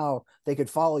people could now they could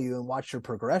follow you and watch your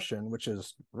progression, which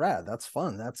is rad. That's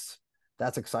fun. That's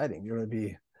exciting. You're going to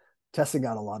be testing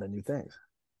out a lot of new things.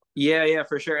 Yeah,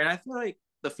 for sure. And I feel like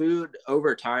the food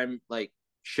over time like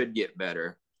should get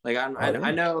better. Like Oh I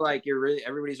yeah. know like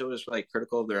everybody's always like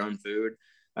critical of their own food.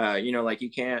 Like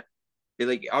you can't,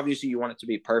 like obviously you want it to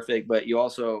be perfect, but you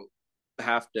also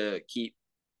have to keep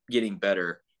getting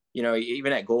better.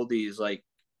 Even at Goldie's, like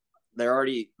they're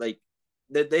already like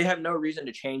they have no reason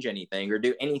to change anything or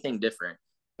do anything different.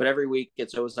 But every week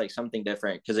it's always like something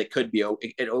different because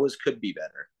it always could be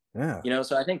better. Yeah.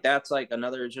 So I think that's like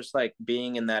another, just like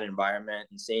being in that environment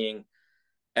and seeing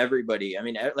everybody. I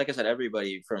mean, like I said,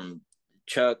 everybody from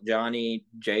Chuck, Johnny,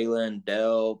 Jalen,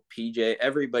 Dell, PJ,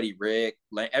 everybody, Rick,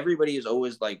 like everybody is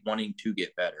always like wanting to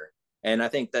get better. And I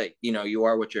think that, you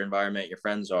are what your environment, your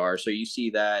friends are. So you see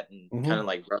that and kind Hmm. of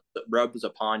like rubs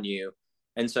upon you.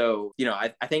 And so,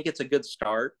 I think it's a good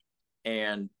start.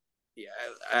 And yeah,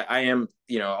 I am,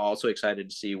 also excited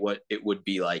to see what it would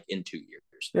be like in 2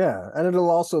 years. Yeah, and it'll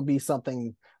also be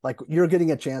something like you're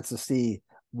getting a chance to see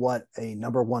what a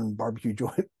number one barbecue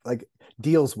joint like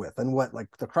deals with, and what like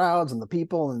the crowds and the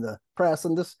people and the press,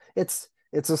 and this it's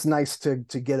just nice to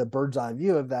get a bird's eye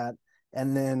view of that.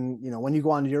 And then when you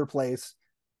go on to your place,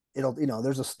 it'll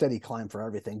there's a steady climb for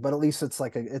everything, but at least it's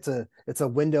like it's a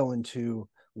window into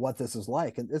what this is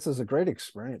like, and this is a great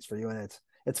experience for you. And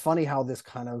it's funny how this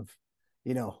kind of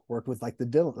worked with like the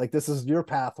Dylan, like this is your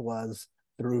path was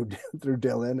through through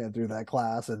Dylan and through that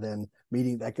class, and then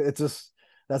meeting that. It's just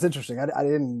that's interesting. I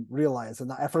didn't realize,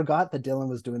 and I forgot that Dylan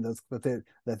was doing this, that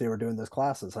they were doing those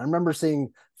classes. I remember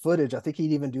seeing footage. I think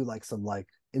he'd even do like some like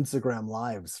Instagram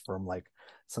lives from like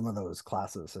some of those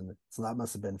classes, and so that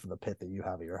must have been for the pit that you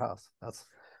have at your house. Yeah, That's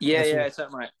yeah, real. it's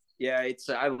at my yeah, it's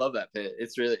I love that pit.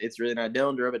 It's really nice.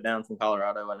 Dylan drove it down from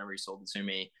Colorado whenever he sold it to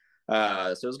me.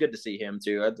 So it was good to see him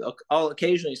too. I'll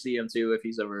occasionally see him too if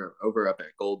he's over up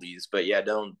at Goldie's. But yeah,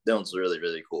 Dylan's really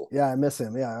really cool. Yeah, I miss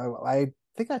him. Yeah, I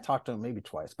think I talked to him maybe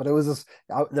twice, but it was just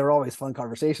they're always fun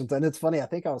conversations. And it's funny. I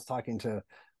think I was talking to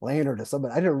Lane or to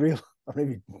somebody. I didn't realize, or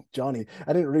maybe Johnny.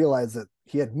 I didn't realize that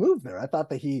he had moved there. I thought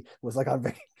that he was like on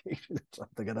vacation or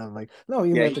something. And I'm like, no,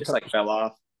 he Yeah, moved he to just like fell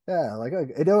off. yeah, like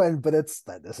and but it's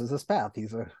that this is his path.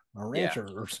 He's a Yeah, rancher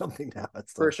or something now.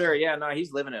 It's for sure. Yeah, no,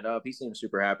 he's living it up. He seems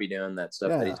super happy doing that stuff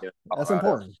that yeah, he's doing in that's Colorado.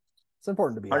 important. It's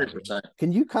important to be happy. 100%.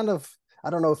 Can you kind of, I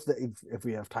don't know if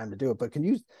we have time to do it, but can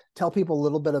you tell people a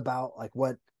little bit about like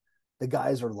what the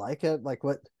guys are like at like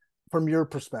what from your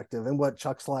perspective, and what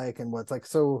Chuck's like and what's like,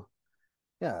 so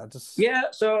yeah, just Yeah,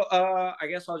 so I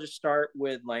guess I'll just start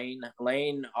with Lane.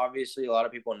 Lane, obviously, a lot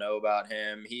of people know about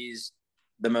him. He's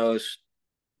the most,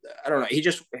 I don't know. He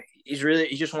just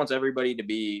wants everybody to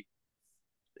be.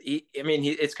 I mean,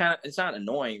 it's not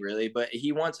annoying really, but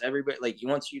he wants everybody, like he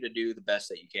wants you to do the best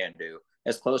that you can do,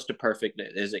 as close to perfect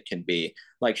as it can be.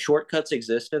 Like shortcuts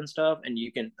exist and stuff, and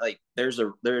you can like there's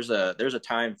a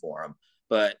time for them,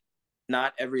 but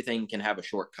not everything can have a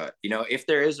shortcut. If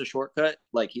there is a shortcut,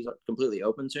 like he's completely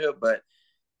open to it, but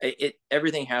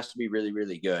everything has to be really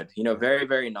really good. yeah, Very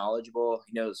very knowledgeable.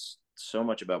 He knows so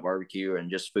much about barbecue and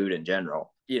just food in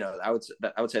general. I would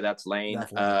say that's Lane.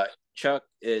 definitely. Chuck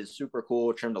is super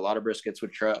cool. Trimmed a lot of briskets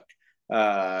with Chuck.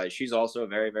 She's also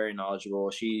very very knowledgeable.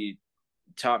 She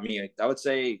taught me, I would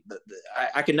say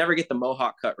I could never get the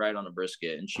mohawk cut right on a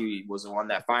brisket, and she was the one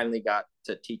that finally got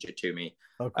to teach it to me.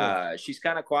 Oh, cool. She's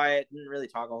kind of quiet, didn't really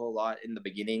talk a whole lot in the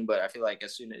beginning, but I feel like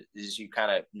as soon as you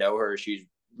kind of know her, she's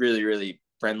really really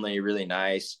friendly, really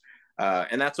nice.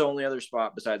 And that's the only other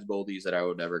spot besides Goldie's that I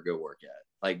would ever go work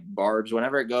at. like Barb's,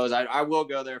 whenever it goes, I will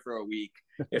go there for a week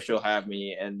if she'll have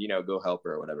me, and go help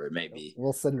her or whatever it may be.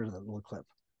 We'll send her the little clip.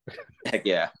 Heck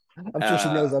yeah. I'm sure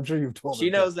she knows. I'm sure you've told her. She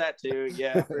knows that too.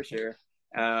 Yeah, for sure.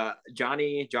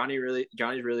 Johnny's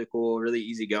really cool, really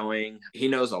easygoing. He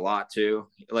knows a lot too.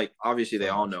 Like obviously they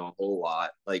all know a whole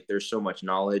lot. Like there's so much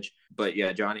knowledge. But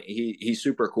yeah, Johnny, he's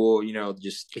super cool.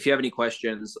 Just if you have any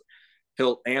questions,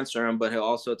 he'll answer them, but he'll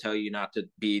also tell you not to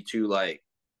be too like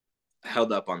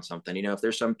held up on something. If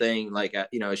there's something like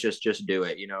it's just do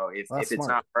it. If it's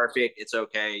not perfect, it's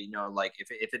okay. Like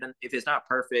if it's not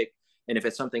perfect, and if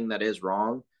it's something that is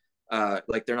wrong,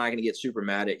 like they're not going to get super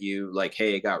mad at you like,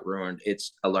 hey, it got ruined.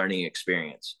 It's a learning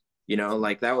experience.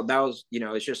 Like that was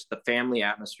it's just the family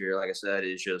atmosphere, like I said,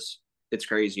 is just, it's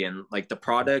crazy. And like the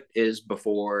product is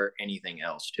before anything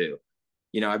else too.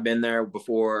 I've been there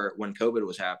before when COVID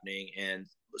was happening, and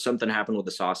something happened with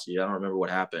the sausage. I don't remember what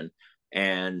happened,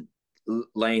 and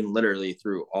Lane literally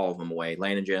threw all of them away.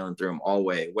 Lane and Jalen threw them all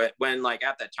away. When like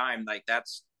at that time, like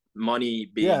that's money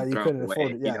being you thrown couldn't away.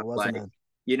 afford it. Yeah, it wasn't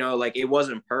like it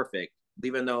wasn't perfect,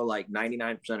 even though like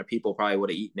 99% of people probably would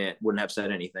have eaten it, wouldn't have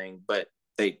said anything, but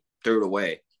they threw it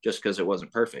away just because it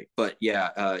wasn't perfect. But yeah,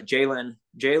 Jalen,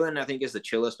 I think is the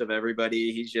chillest of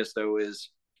everybody. He's just always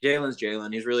Jalen's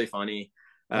Jalen. He's really funny.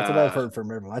 That's what I've heard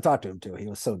from everyone. I talked to him too. He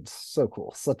was so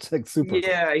cool, such like super.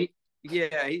 Yeah, cool.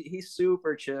 He's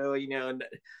super chill. And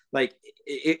like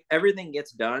everything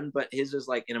gets done, but his is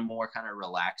like in a more kind of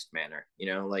relaxed manner.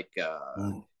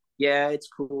 Yeah, it's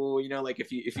cool. Like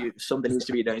if something needs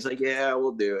to be done, he's like, yeah,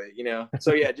 we'll do it.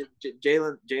 So yeah,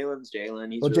 Jalen's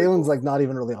Jalen. Well, really Jalen's cool. Like not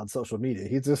even really on social media.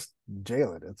 He's just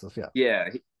Jalen. It's just yeah.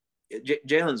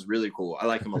 Jalen's really cool. I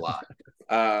like him a lot.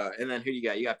 And then who you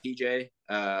got? You got PJ.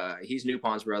 He's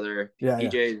Newpont's brother. Yeah,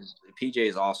 PJ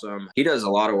is awesome. He does a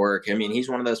lot of work. I mean, he's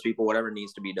one of those people. Whatever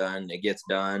needs to be done, it gets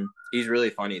done. He's really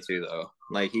funny too, though.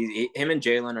 Like him and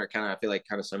Jalen are kind of, I feel like,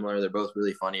 kind of similar. They're both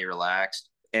really funny, relaxed,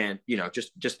 and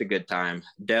just a good time.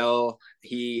 Dell,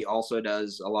 he also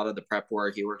does a lot of the prep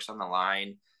work. He works on the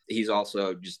line. He's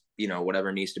also just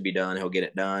whatever needs to be done, he'll get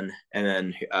it done. And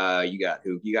then you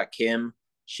got Kim.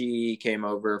 She came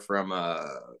over from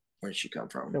where did she come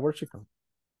from? Yeah, where'd she come?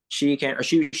 She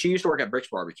used to work at Bricks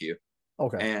Barbecue.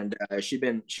 Okay. And she's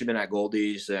been at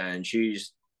Goldie's, and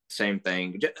she's same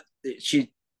thing. She's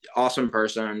awesome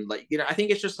person. Like, I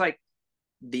think it's just like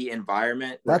the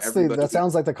environment. That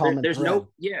sounds like the common. There's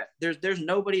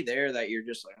nobody there that you're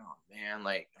just like, oh man,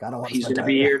 like he's gonna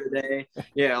be here today.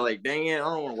 Yeah, like dang it, I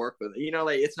don't want to work with it.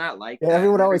 Like it's not like that.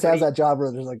 Everyone always has that job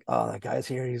where there's like, oh, that guy's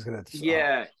here, he's gonna.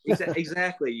 Yeah,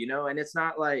 exactly. And it's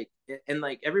not like, and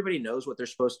like everybody knows what they're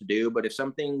supposed to do, but if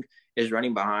something is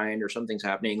running behind or something's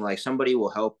happening, like somebody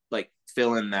will help like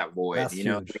fill in that void. That's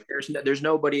huge. Like, there's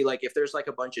nobody, like if there's like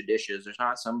a bunch of dishes, there's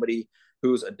not somebody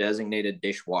who's a designated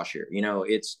dishwasher.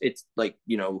 It's like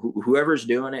whoever's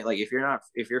doing it. Like if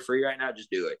you're free right now,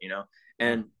 just do it.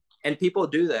 And people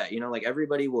do that. Like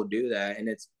everybody will do that, and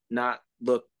it's not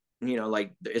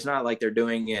like it's not like they're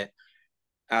doing it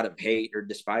out of hate or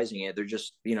despising it. They're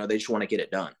just they just want to get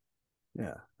it done.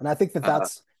 Yeah, and I think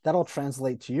that'll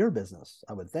translate to your business,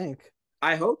 I would think.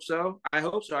 I hope so.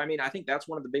 I mean, I think that's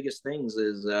one of the biggest things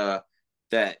is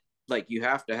that like you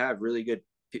have to have really good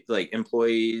like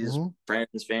employees,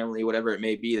 friends, family, whatever it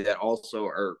may be, that also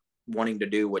are wanting to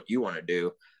do what you want to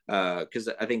do. Because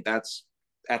I think that's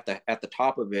at the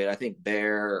top of it. I think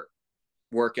their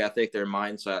work ethic, their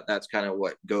mindset, that's kind of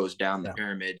what goes down the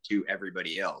pyramid to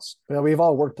everybody else. Well, we've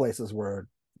all worked places where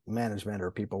management or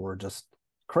people were just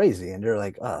crazy, and you're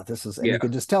like, oh, this is, and you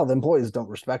can just tell the employees don't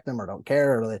respect them or don't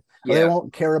care, or they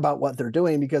won't care about what they're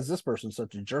doing because this person's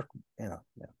such a jerk.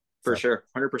 For sure,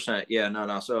 100%. Yeah,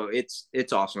 no. So it's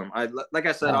awesome. Like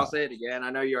I said, I'll say it again. I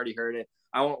know you already heard it.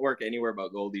 I won't work anywhere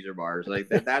but Goldie's or bars. Like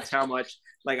that's how much.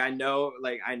 Like I know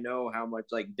how much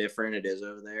like different it is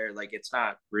over there. Like it's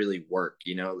not really work.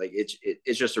 Like it's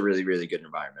just a really, really good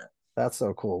environment. That's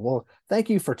so cool. Well, thank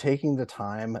you for taking the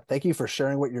time. Thank you for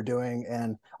sharing what you're doing,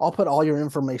 and I'll put all your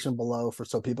information below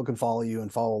so people can follow you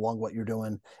and follow along what you're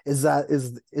doing. Is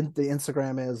the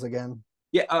Instagram is again?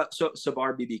 Yeah, so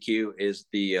Bar BBQ is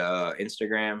the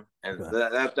Instagram, and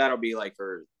that'll be like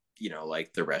for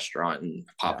like the restaurant and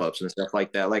pop-ups and stuff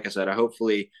like that. Like I said,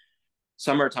 hopefully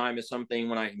summertime is something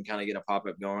when I can kind of get a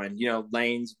pop-up going.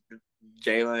 Lane's,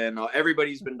 Jalen,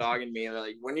 everybody's been dogging me. They're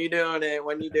like, when you doing it?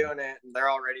 And they're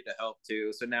all ready to help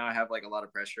too. So now I have like a lot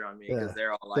of pressure on me because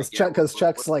they're all like, because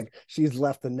Chuck's like, she's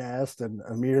left the nest, and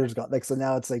Amir's got like, so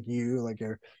now it's like you're like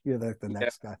the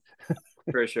next guy.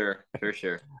 For sure.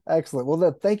 Excellent.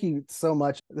 Well, thank you so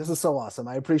much. This is so awesome.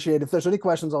 I appreciate it. If there's any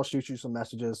questions, I'll shoot you some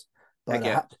messages. But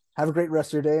have a great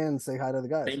rest of your day and say hi to the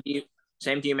guys. Thank you.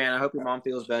 Same to you, man. I hope your mom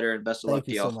feels better, and best of luck Thank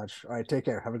to you so y'all. much. All right, take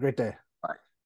care. Have a great day.